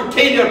also want to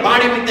train your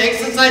body with the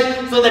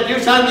exercise so that you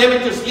shall be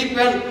able to sleep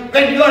well.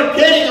 When you are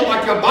caring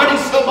about your body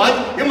so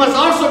much, you must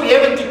also be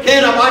able to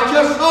care about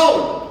your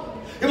soul.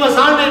 You must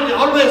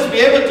always be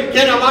able to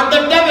care about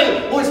the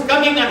devil who is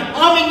coming and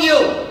harming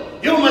you.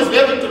 You must be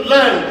able to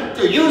learn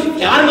to use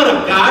the armor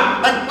of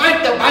God and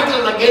fight the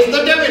battle against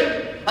the devil.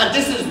 And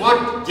this is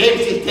what James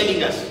is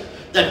telling us,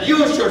 that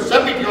you should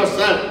submit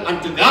yourself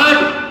unto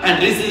God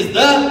and resist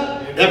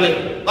the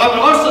devil. Bible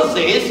also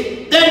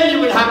says, then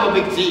you will have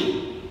a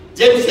victory.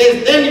 James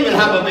says, then you will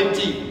have a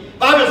victory.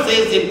 Bible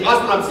says in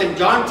Gospel of St.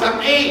 John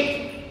chapter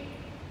 8.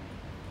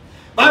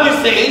 Bible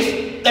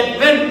says that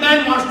when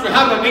man wants to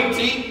have a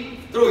victory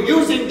through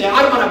using the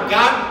armor of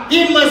God,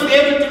 he must be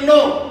able to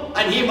know.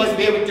 And he must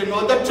be able to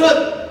know the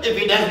truth. If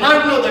he does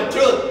not know the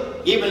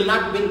truth, he will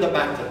not win the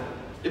battle.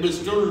 He will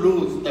still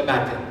lose the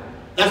battle.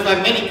 That's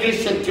why many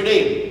Christians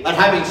today are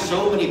having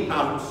so many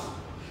problems.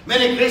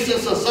 Many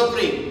Christians are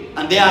suffering,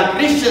 and they are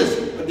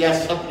Christians, but they are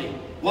suffering.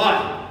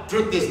 Why?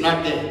 Truth is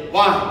not there.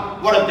 Why?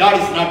 Word of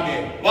God is not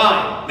there.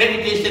 Why?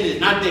 Meditation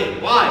is not there.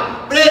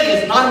 Why?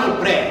 Prayer is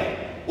normal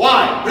prayer.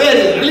 Why? Prayer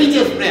is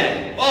religious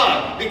prayer.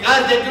 Why?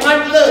 Because they do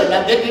not learn,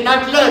 and they did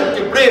not learn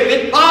to pray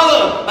with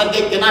power, and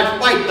they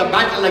cannot fight the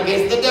battle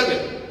against the devil.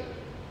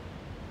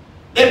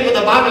 Therefore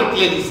the Bible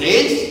clearly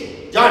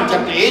says, John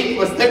chapter 8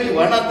 verse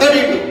 31 or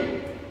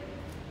 32.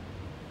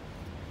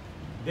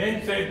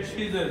 Then said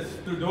Jesus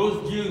to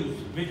those Jews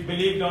which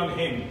believed on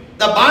him.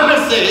 The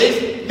Bible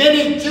says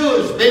many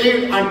Jews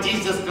believed on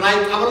Jesus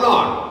Christ our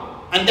Lord.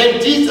 And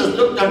then Jesus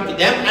looked unto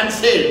them and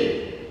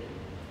said,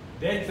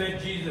 Then said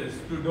Jesus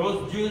to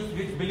those Jews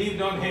which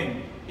believed on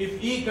him,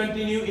 If ye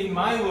continue in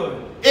my word,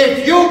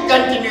 if you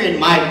continue in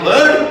my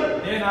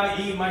word, then are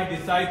ye my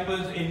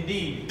disciples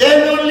indeed.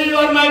 Then only you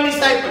are my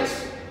disciples.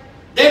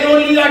 Then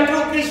only you are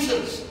true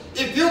Christians.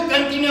 If you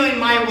continue in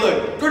my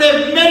word.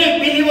 Today many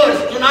believers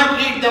do not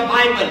read the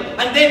Bible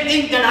and they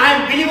think that I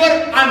am believer,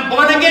 I am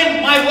born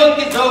again, my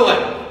work is over.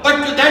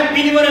 But to that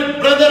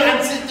believer, brother and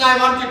sister, I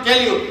want to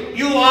tell you,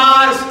 you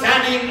are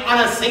standing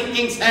on a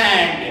sinking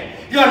sand.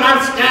 You are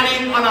not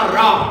standing on a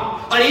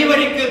rock. Or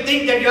even if you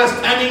think that you are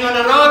standing on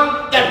a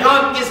rock, that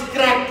rock is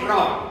cracked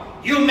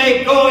rock. You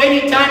may go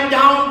any time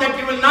down that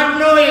you will not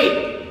know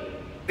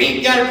it.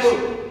 Be careful.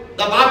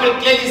 The Bible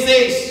clearly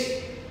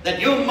says that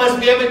you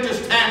must be able to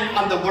stand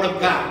on the word of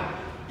God.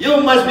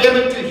 You must be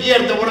able to hear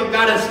the word of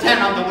God and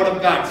stand on the word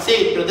of God.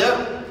 Say it,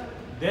 brother.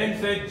 Then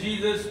said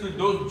Jesus to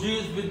those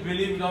Jews which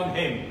believed on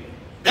him.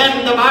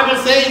 Then the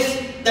Bible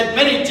says that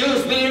many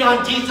Jews believed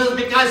on Jesus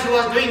because he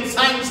was doing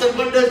signs and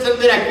wonders and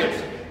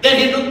miracles. Then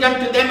he looked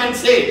unto them and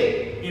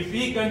said, If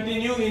ye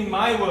continue in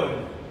my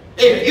word,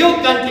 if you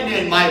continue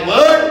in my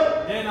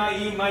word, then are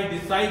ye my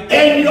disciples.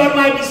 Then you are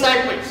my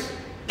disciples.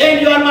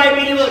 Then you are my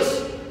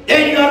believers.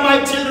 Then you are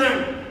my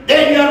children.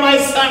 Then you are my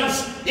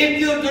sons. If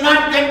you do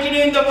not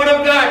continue in the word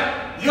of God,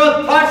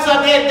 your thoughts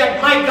are there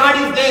that my God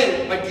is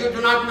there, but you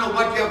do not know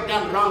what you have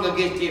done wrong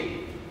against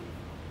him.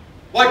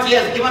 What he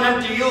has given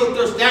unto you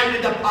to stand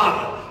with the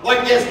power.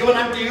 What he has given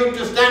unto you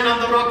to stand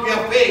on the rock you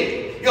have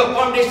faith. Your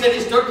foundation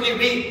is totally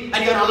weak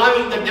and you are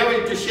allowing the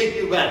devil to shake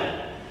you well.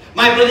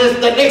 My brothers,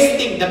 the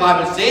next thing the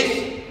Bible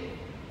says,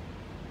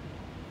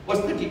 verse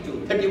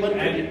 32, 31,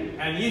 32.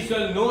 And ye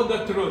shall know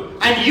the truth.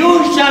 And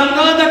you shall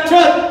know the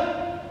truth.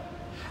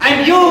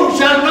 And you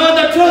shall know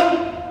the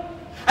truth.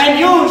 And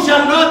you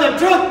shall know the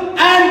truth.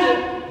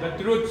 And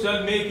the truth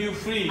shall make you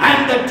free.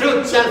 And the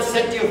truth shall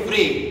set you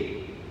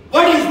free.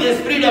 What is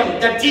this freedom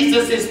that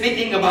Jesus is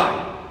speaking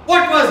about?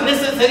 What was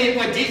necessary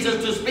for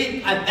Jesus to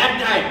speak at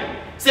that time?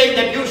 Saying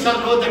that you shall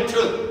know the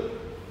truth.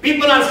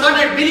 People are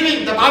started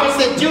believing. The Bible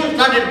says Jews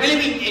started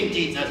believing in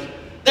Jesus.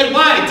 Then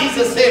why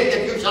Jesus said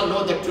that you shall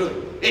know the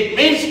truth? It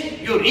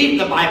means you read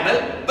the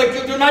Bible, but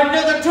you do not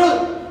know the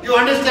truth. You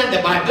understand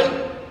the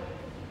Bible,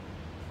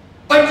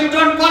 but you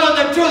don't follow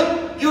the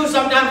truth. You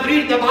sometimes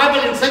read the Bible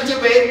in such a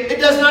way,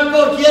 it does not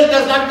go here,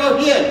 does not go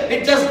here.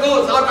 It just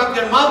goes out of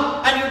your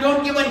mouth and you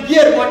don't even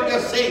hear what you're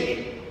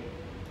saying.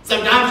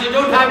 Sometimes you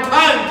don't have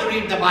time to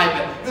read the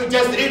Bible. You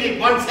just read it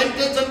one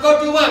sentence and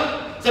go to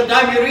work.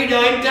 Sometimes you read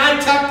an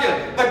entire chapter,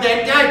 but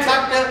the entire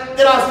chapter,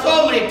 there are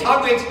so many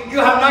topics, you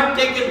have not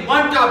taken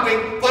one topic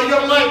for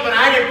your life and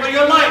added for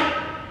your life.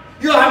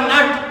 You have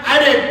not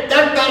added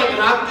that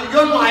paragraph to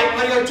your life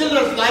or your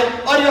children's life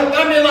or your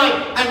family life,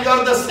 and you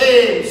are the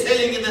same,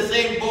 sailing in the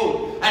same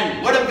boat.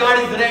 And Word of God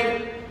is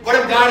read,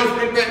 Word of God is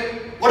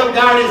prepared, Word of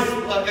God is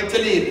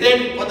actually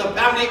read for the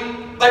family.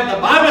 But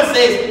the Bible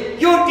says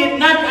you did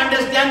not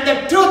understand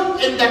the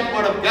truth in that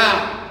Word of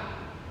God.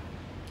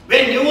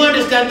 When you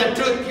understand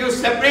the truth, you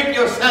separate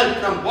yourself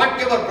from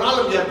whatever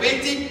problem you are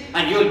facing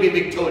and you will be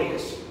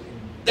victorious.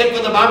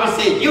 Therefore the Bible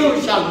says,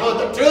 you shall know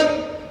the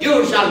truth,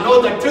 you shall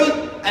know the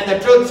truth, and the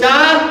truth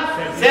shall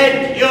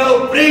set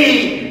you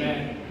free.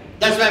 Amen.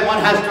 That's why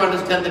one has to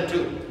understand the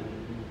truth.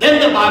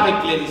 Then the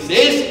Bible clearly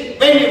says,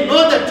 when you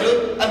know the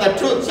truth, and the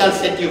truth shall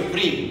set you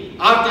free.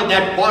 After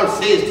that, Paul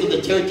says to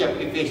the church of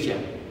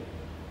Ephesus,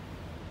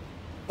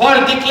 Paul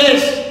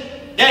declares,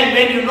 then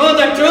when you know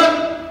the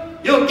truth,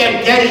 you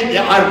can carry the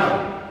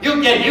armor.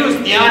 You can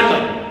use the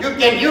armor. You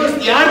can use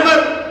the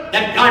armor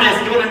that God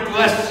has given unto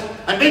us.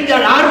 And with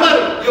that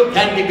armor, you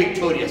can be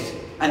victorious.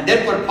 And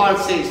therefore Paul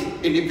says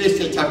in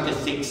Ephesians chapter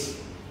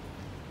 6,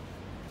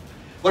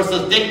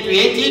 verses 10 to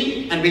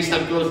 18, and we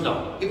shall close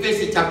down.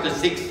 Ephesians chapter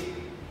 6.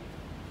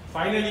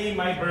 Finally,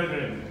 my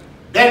brethren.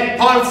 Then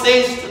Paul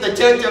says to the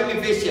church of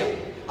Ephesus,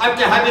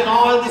 after having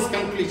all this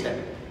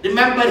conclusion,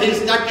 remember he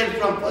started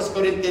from 1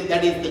 Corinthians,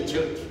 that is the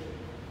church.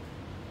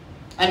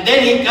 And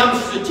then he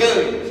comes to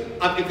church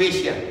of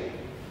Ephesus.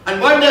 And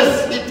what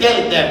does he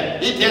tell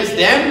them? He tells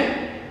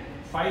them,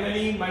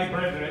 finally, my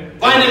brethren,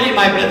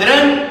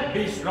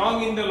 be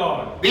strong in the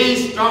Lord.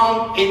 Be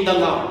strong in the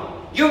Lord.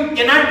 You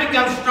cannot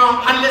become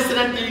strong unless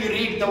and until you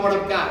read the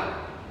Word of God.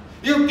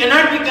 You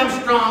cannot become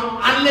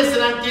strong unless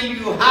and until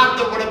you have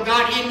the Word of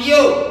God in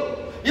you.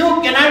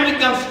 You cannot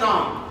become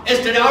strong.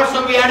 Yesterday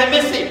also we had a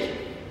message.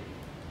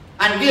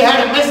 And we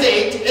had a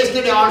message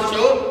yesterday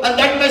also, and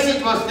that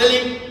message was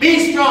telling,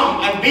 be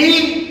strong and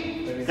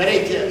be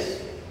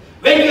courageous.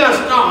 When you are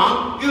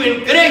strong, you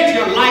encourage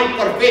your life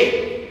for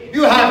faith.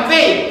 You have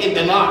faith in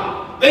the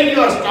Lord. When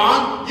you are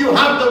strong, you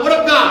have the word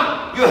of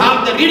God. You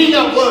have the reading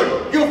of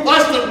word. You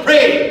fast and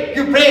pray.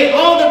 You pray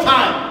all the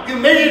time. You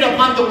meditate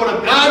upon the word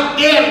of God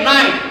day and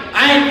night.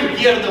 And you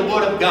hear the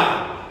word of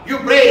God. You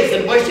praise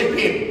and worship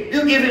Him.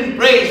 You give Him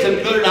praise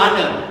and glory and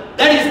honor.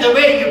 That is the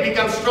way you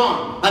become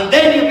strong. And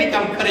then you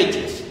become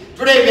courageous.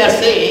 Today we are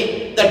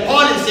saying that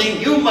Paul is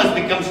saying you must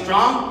become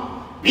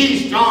strong.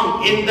 Be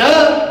strong in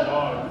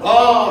the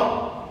Lord.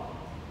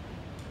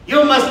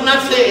 You must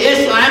not say,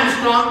 yes, I am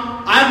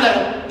strong. I am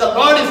the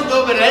Lord is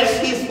nowhere else.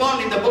 He is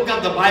found in the book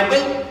of the Bible.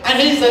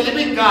 And He is a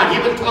living God. He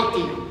will talk to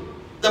you.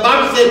 The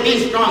Bible says,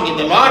 be strong in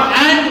the Lord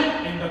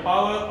and in the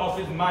power of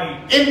His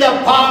might. In the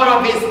power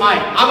of His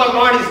might. Our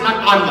Lord is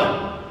not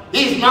Armour.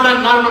 He is not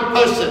a normal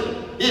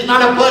person. He is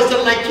not a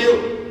person like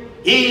you.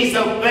 He is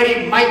a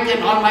very mighty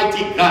and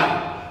almighty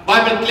God.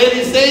 Bible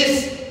clearly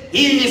says,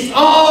 He is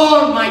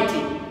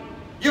almighty.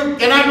 You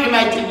cannot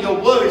imagine. Your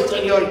words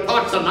and your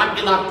thoughts are not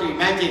enough to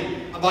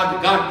imagine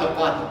about God the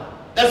Father.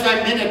 That's why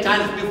many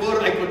times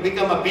before I could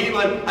become a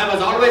believer, I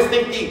was always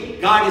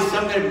thinking, God is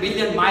somewhere a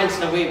million miles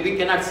away. We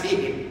cannot see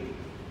Him.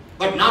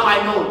 But now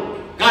I know,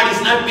 God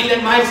is not a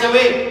million miles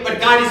away, but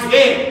God is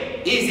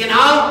where? He is in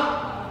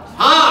our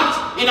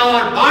hearts, in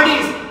our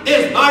bodies.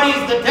 This body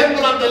is the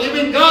temple of the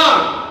living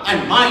God.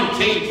 And mine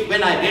changed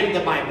when I read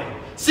the Bible.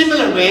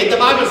 Similar way, the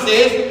Bible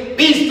says,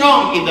 be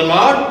strong in the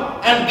Lord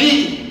and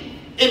be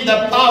in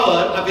the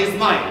power of His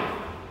might.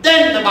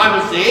 Then the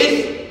Bible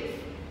says,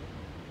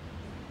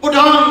 put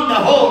on the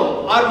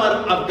whole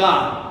armor of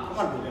God.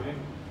 Come on,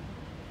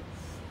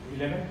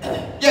 11.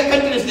 Yeah,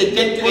 continuously,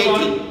 10 to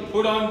 18.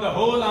 Put on the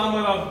whole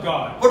armor of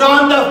God. Put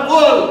on the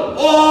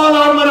whole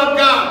armor of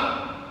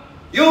God.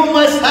 You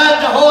must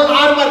have the whole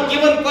armor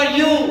given for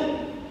you.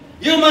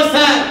 You must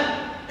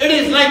have. It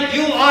is like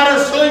you are a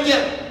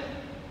soldier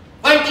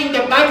fighting the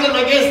battle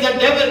against the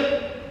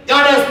devil.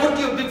 God has put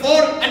you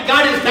before and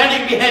God is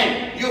standing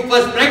behind. You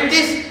first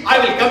practice, I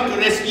will come to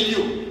rescue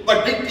you.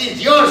 But victory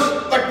is yours,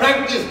 but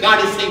practice,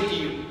 God is saying to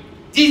you.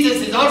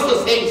 Jesus is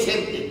also saying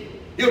same thing.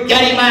 You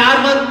carry my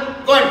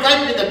armor, go and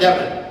fight with the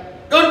devil.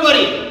 Don't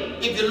worry.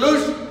 If you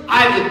lose,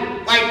 I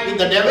will fight with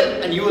the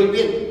devil and you will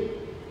win.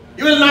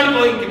 You are not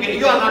going to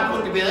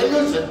be a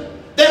loser.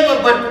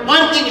 Therefore, but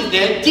one thing is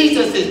there,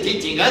 Jesus is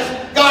teaching us,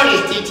 God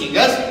is teaching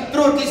us,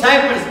 through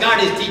disciples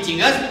God is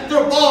teaching us,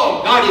 through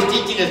Paul God is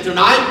teaching us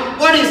tonight.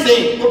 What is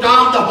saying? Put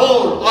on the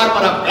whole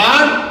armor of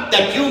God,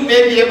 that you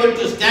may be able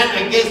to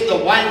stand against the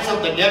wiles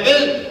of the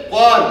devil.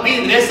 For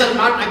we wrestle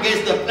not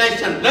against the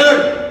flesh and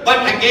blood,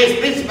 but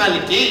against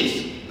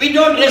principalities. We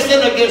don't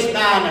wrestle against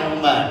man and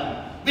woman.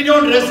 We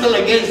don't wrestle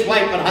against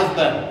wife and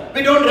husband.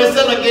 We don't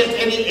wrestle against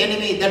any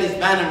enemy that is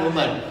man and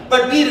woman.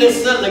 But we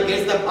wrestle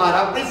against the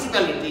power of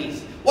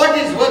principalities. What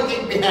is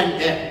working behind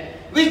them?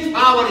 Which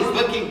power is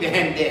working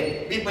behind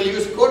them? People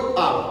use court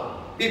power.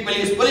 People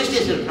use police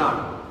station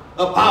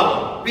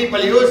power.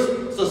 People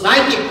use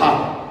society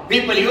power.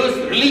 People use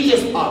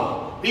religious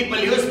power. People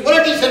use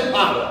politician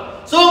power.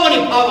 So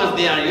many powers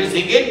they are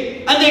using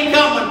it. And they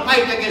come and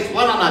fight against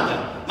one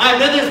another. My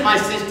brothers, my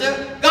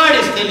sister, God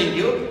is telling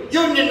you,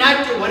 you need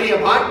not to worry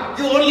about,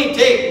 you only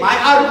take my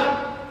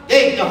armor.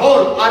 Take the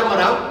whole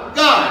armor of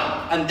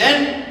God. And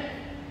then,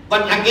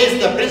 but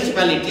against the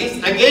principalities,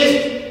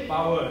 against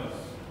powers,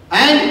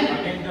 and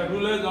against the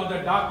rulers of the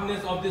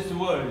darkness of this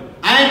world,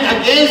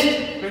 and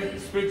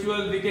against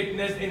spiritual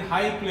wickedness in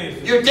high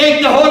places. You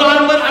take the whole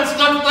armor and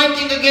start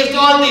fighting against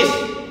all this.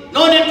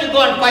 No need to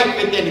go and fight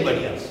with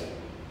anybody else.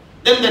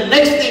 Then the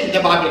next thing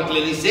the Bible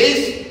clearly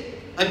says,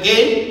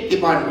 again,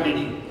 keep on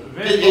reading.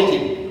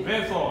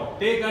 Wherefore,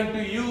 take unto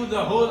you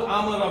the whole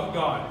armor of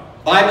God.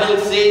 Bible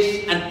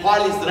says, and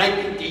Paul is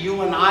writing to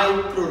you and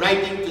I through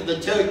writing to the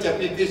church of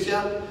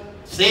Ephesus,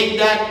 saying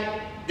that,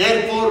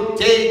 therefore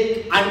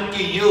take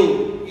unto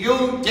you,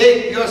 you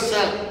take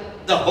yourself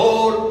the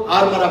whole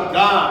armor of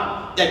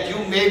God, that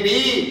you may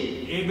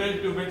be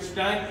able to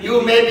withstand.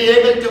 You may be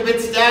able to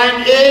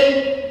withstand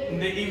in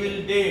the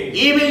evil days.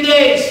 Evil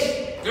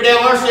days. Today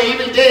also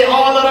evil day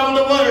all around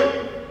the world.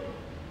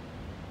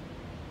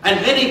 And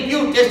very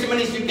few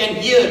testimonies you can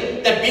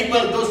hear that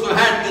people, those who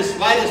had this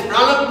virus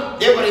problem,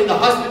 they were in the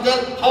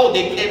hospital, how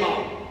they came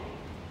out.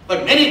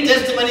 But many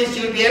testimonies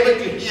you will be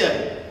able to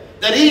hear.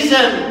 The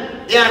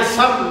reason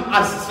some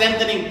are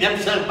strengthening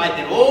themselves by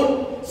their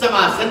own, some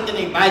are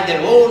strengthening by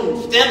their own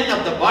strength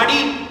of the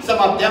body, some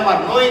of them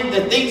are knowing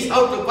the things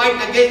how to fight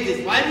against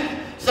this virus,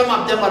 some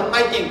of them are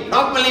fighting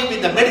properly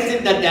with the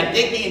medicine that they are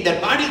taking in their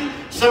body,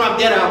 some of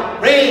them are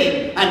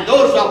praying, and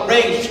those who are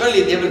praying,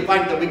 surely they will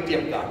find the victory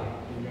of God.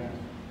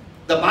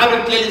 The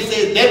Bible clearly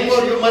says,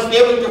 therefore you must be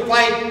able to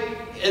fight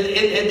in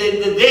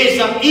the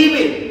days of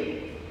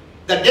evil.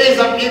 The days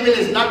of evil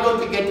is not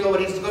going to get over,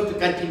 it's going to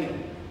continue.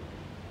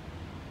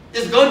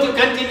 It's going to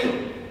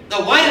continue. The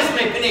virus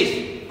may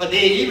finish, but the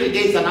evil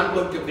days are not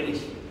going to finish.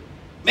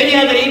 Many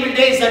other evil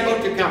days are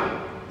going to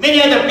come.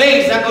 Many other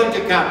plagues are going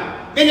to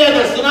come. Many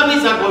other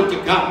tsunamis are going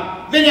to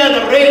come. Many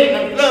other rain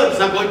and floods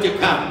are going to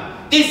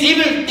come. These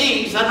evil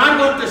things are not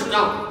going to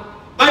stop.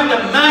 But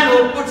the man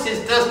who puts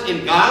his trust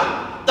in God,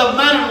 the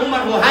man and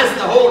woman who has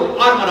the whole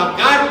armor of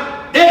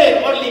God,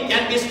 they only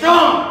can be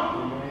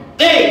strong.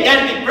 They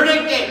can be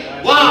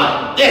protected.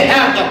 Why? They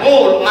have the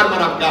whole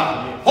armor of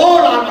God. Whole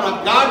armor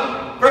of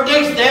God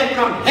protects them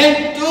from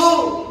head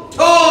to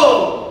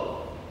toe.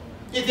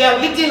 If you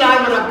have little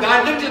armor of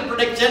God, little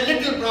protection,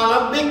 little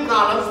problem, big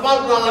problem, small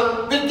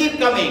problem will keep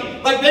coming.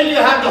 But when you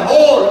have the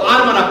whole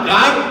armor of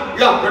God,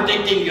 you are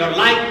protecting your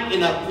life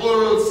in a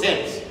full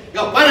sense.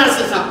 Your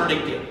finances are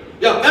protected.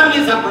 Your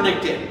families are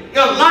protected.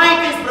 Your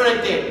life is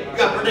protected.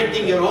 You are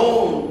protecting your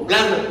own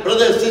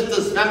brothers,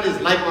 sisters,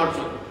 families' life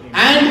also.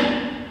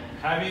 And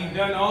having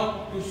done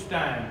all, to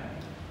stand.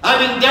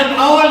 Having done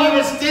all, you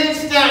will still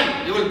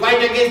stand. You will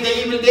fight against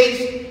the evil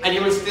days and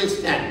you will still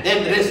stand.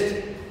 Then rest.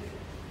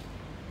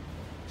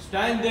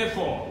 Stand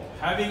therefore,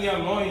 having your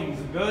loins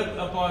girt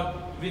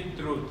about with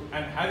truth,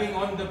 and having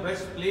on the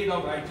breastplate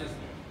of righteousness.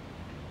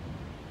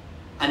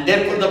 And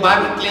therefore the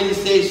Bible clearly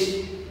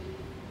says,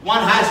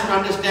 one has to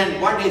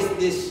understand what is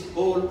this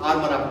whole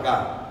armor of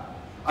God.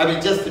 I will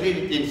just read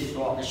it in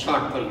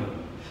short for you.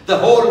 The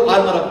whole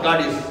armor of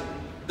God is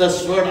the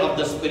sword of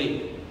the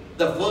Spirit,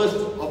 the first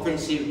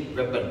offensive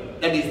weapon.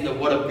 That is the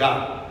Word of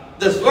God.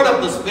 The sword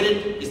of the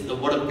Spirit is the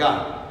Word of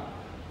God.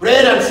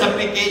 Prayer and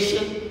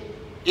supplication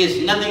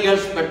is nothing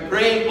else but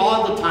praying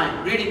all the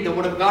time, reading the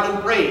Word of God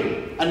and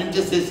praying and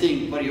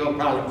interceding for your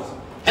problems.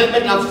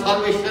 Helmet of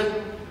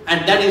salvation,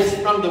 and that is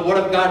from the Word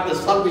of God, the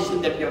salvation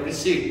that you have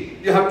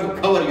received. You have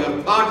to cover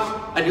your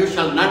thoughts, and you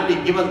shall not be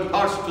given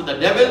thoughts to the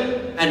devil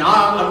and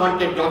all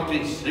unwanted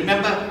doctrines.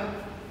 Remember,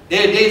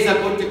 their days are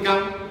going to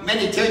come.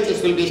 Many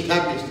churches will be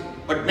established,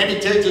 but many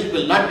churches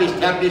will not be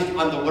established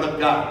on the Word of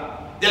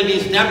God. They'll be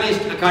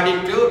established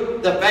according to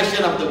the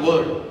passion of the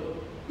world.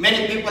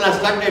 Many people have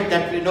started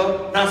that,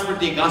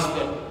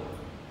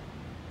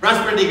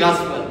 prosperity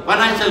gospel,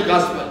 financial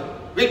gospel,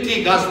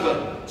 victory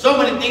gospel. So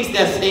many things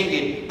they are saying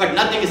it, but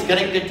nothing is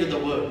connected to the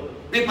word.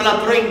 People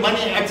are throwing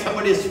money at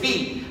somebody's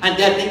feet and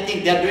they are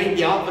thinking they are doing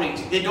the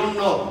offerings. They don't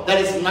know that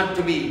is not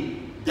to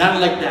be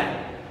done like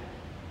that.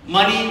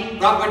 Money,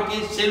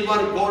 property,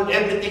 silver, gold,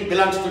 everything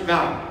belongs to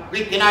God.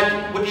 We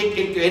cannot put it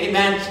into any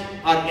man's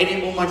or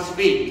any woman's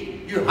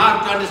feet. You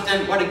have to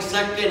understand what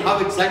exactly and how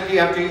exactly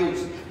you have to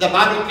use. The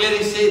Bible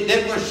clearly says,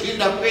 therefore, shield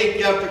of faith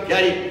you have to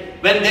carry.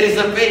 When there is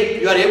a faith,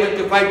 you are able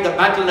to fight the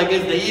battle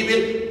against the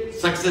evil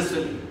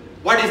successfully.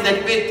 What is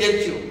that faith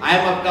tells you? I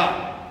am of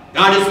God.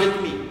 God is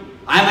with me.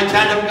 I am a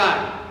child of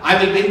God.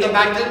 I will win the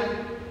battle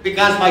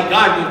because my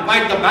God will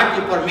fight the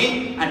battle for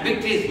me and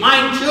victory is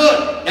mine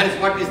sure. That is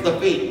what is the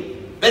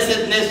faith.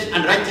 Blessedness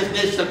and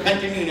righteousness shall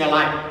continue in your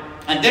life.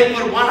 And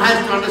therefore one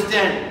has to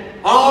understand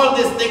all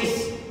these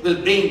things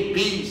will bring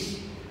peace.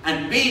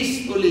 And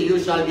peacefully you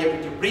shall be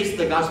able to preach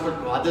the gospel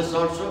to others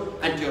also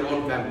and to your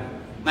own family.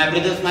 My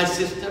brothers, my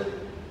sister,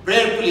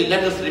 prayerfully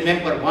let us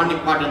remember one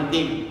important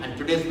thing, and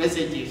today's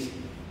message is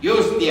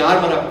use the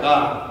armor of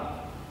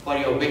God for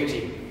your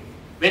victory.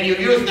 When you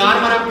use the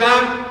armor of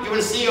God, you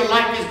will see your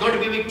life is going to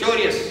be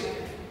victorious.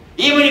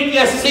 Even if you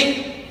are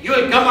sick, you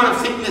will come out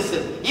of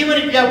sicknesses. Even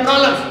if you have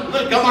problems,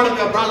 you will come out of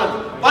your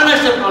problems.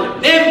 Financial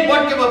problems, name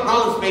whatever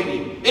problems may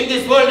be. In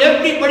this world,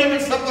 everybody will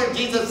suffer,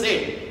 Jesus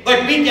said.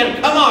 But we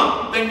can come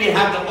out when we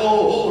have the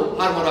whole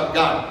armor of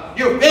God.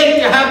 You fail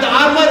to have the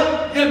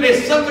armor, you will be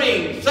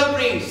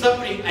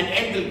suffering, and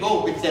end will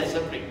go with that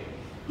suffering.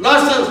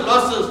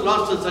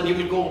 Losses, and you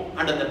will go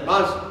under that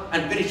loss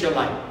and finish your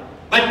life.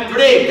 But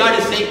today, God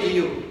is saying to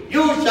you,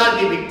 you shall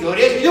be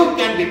victorious, you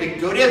can be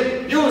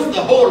victorious. Use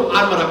the whole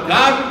armor of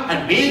God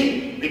and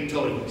be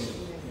victorious.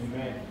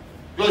 Amen.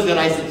 Close your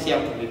eyes and say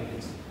after me,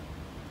 please.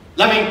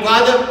 Loving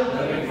Father,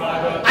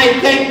 I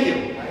thank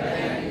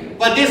you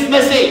for this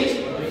message.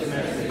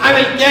 I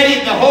will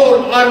carry the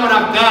whole armor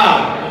of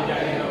God.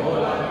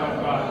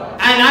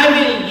 And I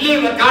will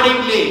live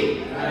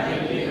accordingly.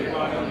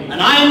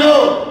 And I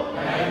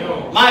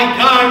know my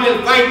God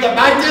will fight the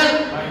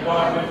battle.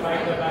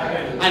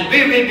 And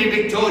we will be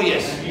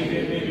victorious.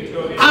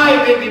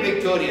 I will be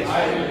victorious.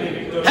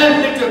 Help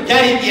me to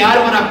carry the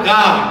armor of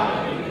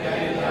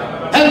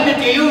God. Help me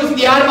to use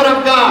the armor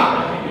of God.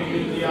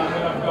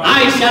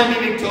 I shall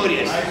be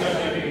victorious.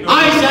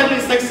 I shall be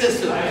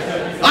successful.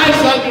 I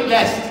shall be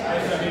blessed.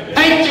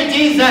 Thank you,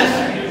 Jesus,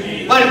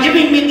 for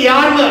giving me the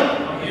armor.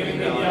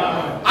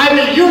 I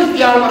will use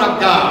the armor of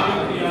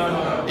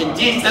God. In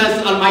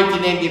Jesus' almighty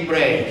name we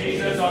pray.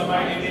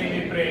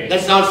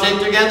 Let's all say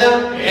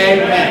together,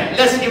 Amen.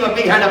 Let's give a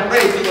big hand of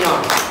praise to the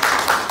Lord.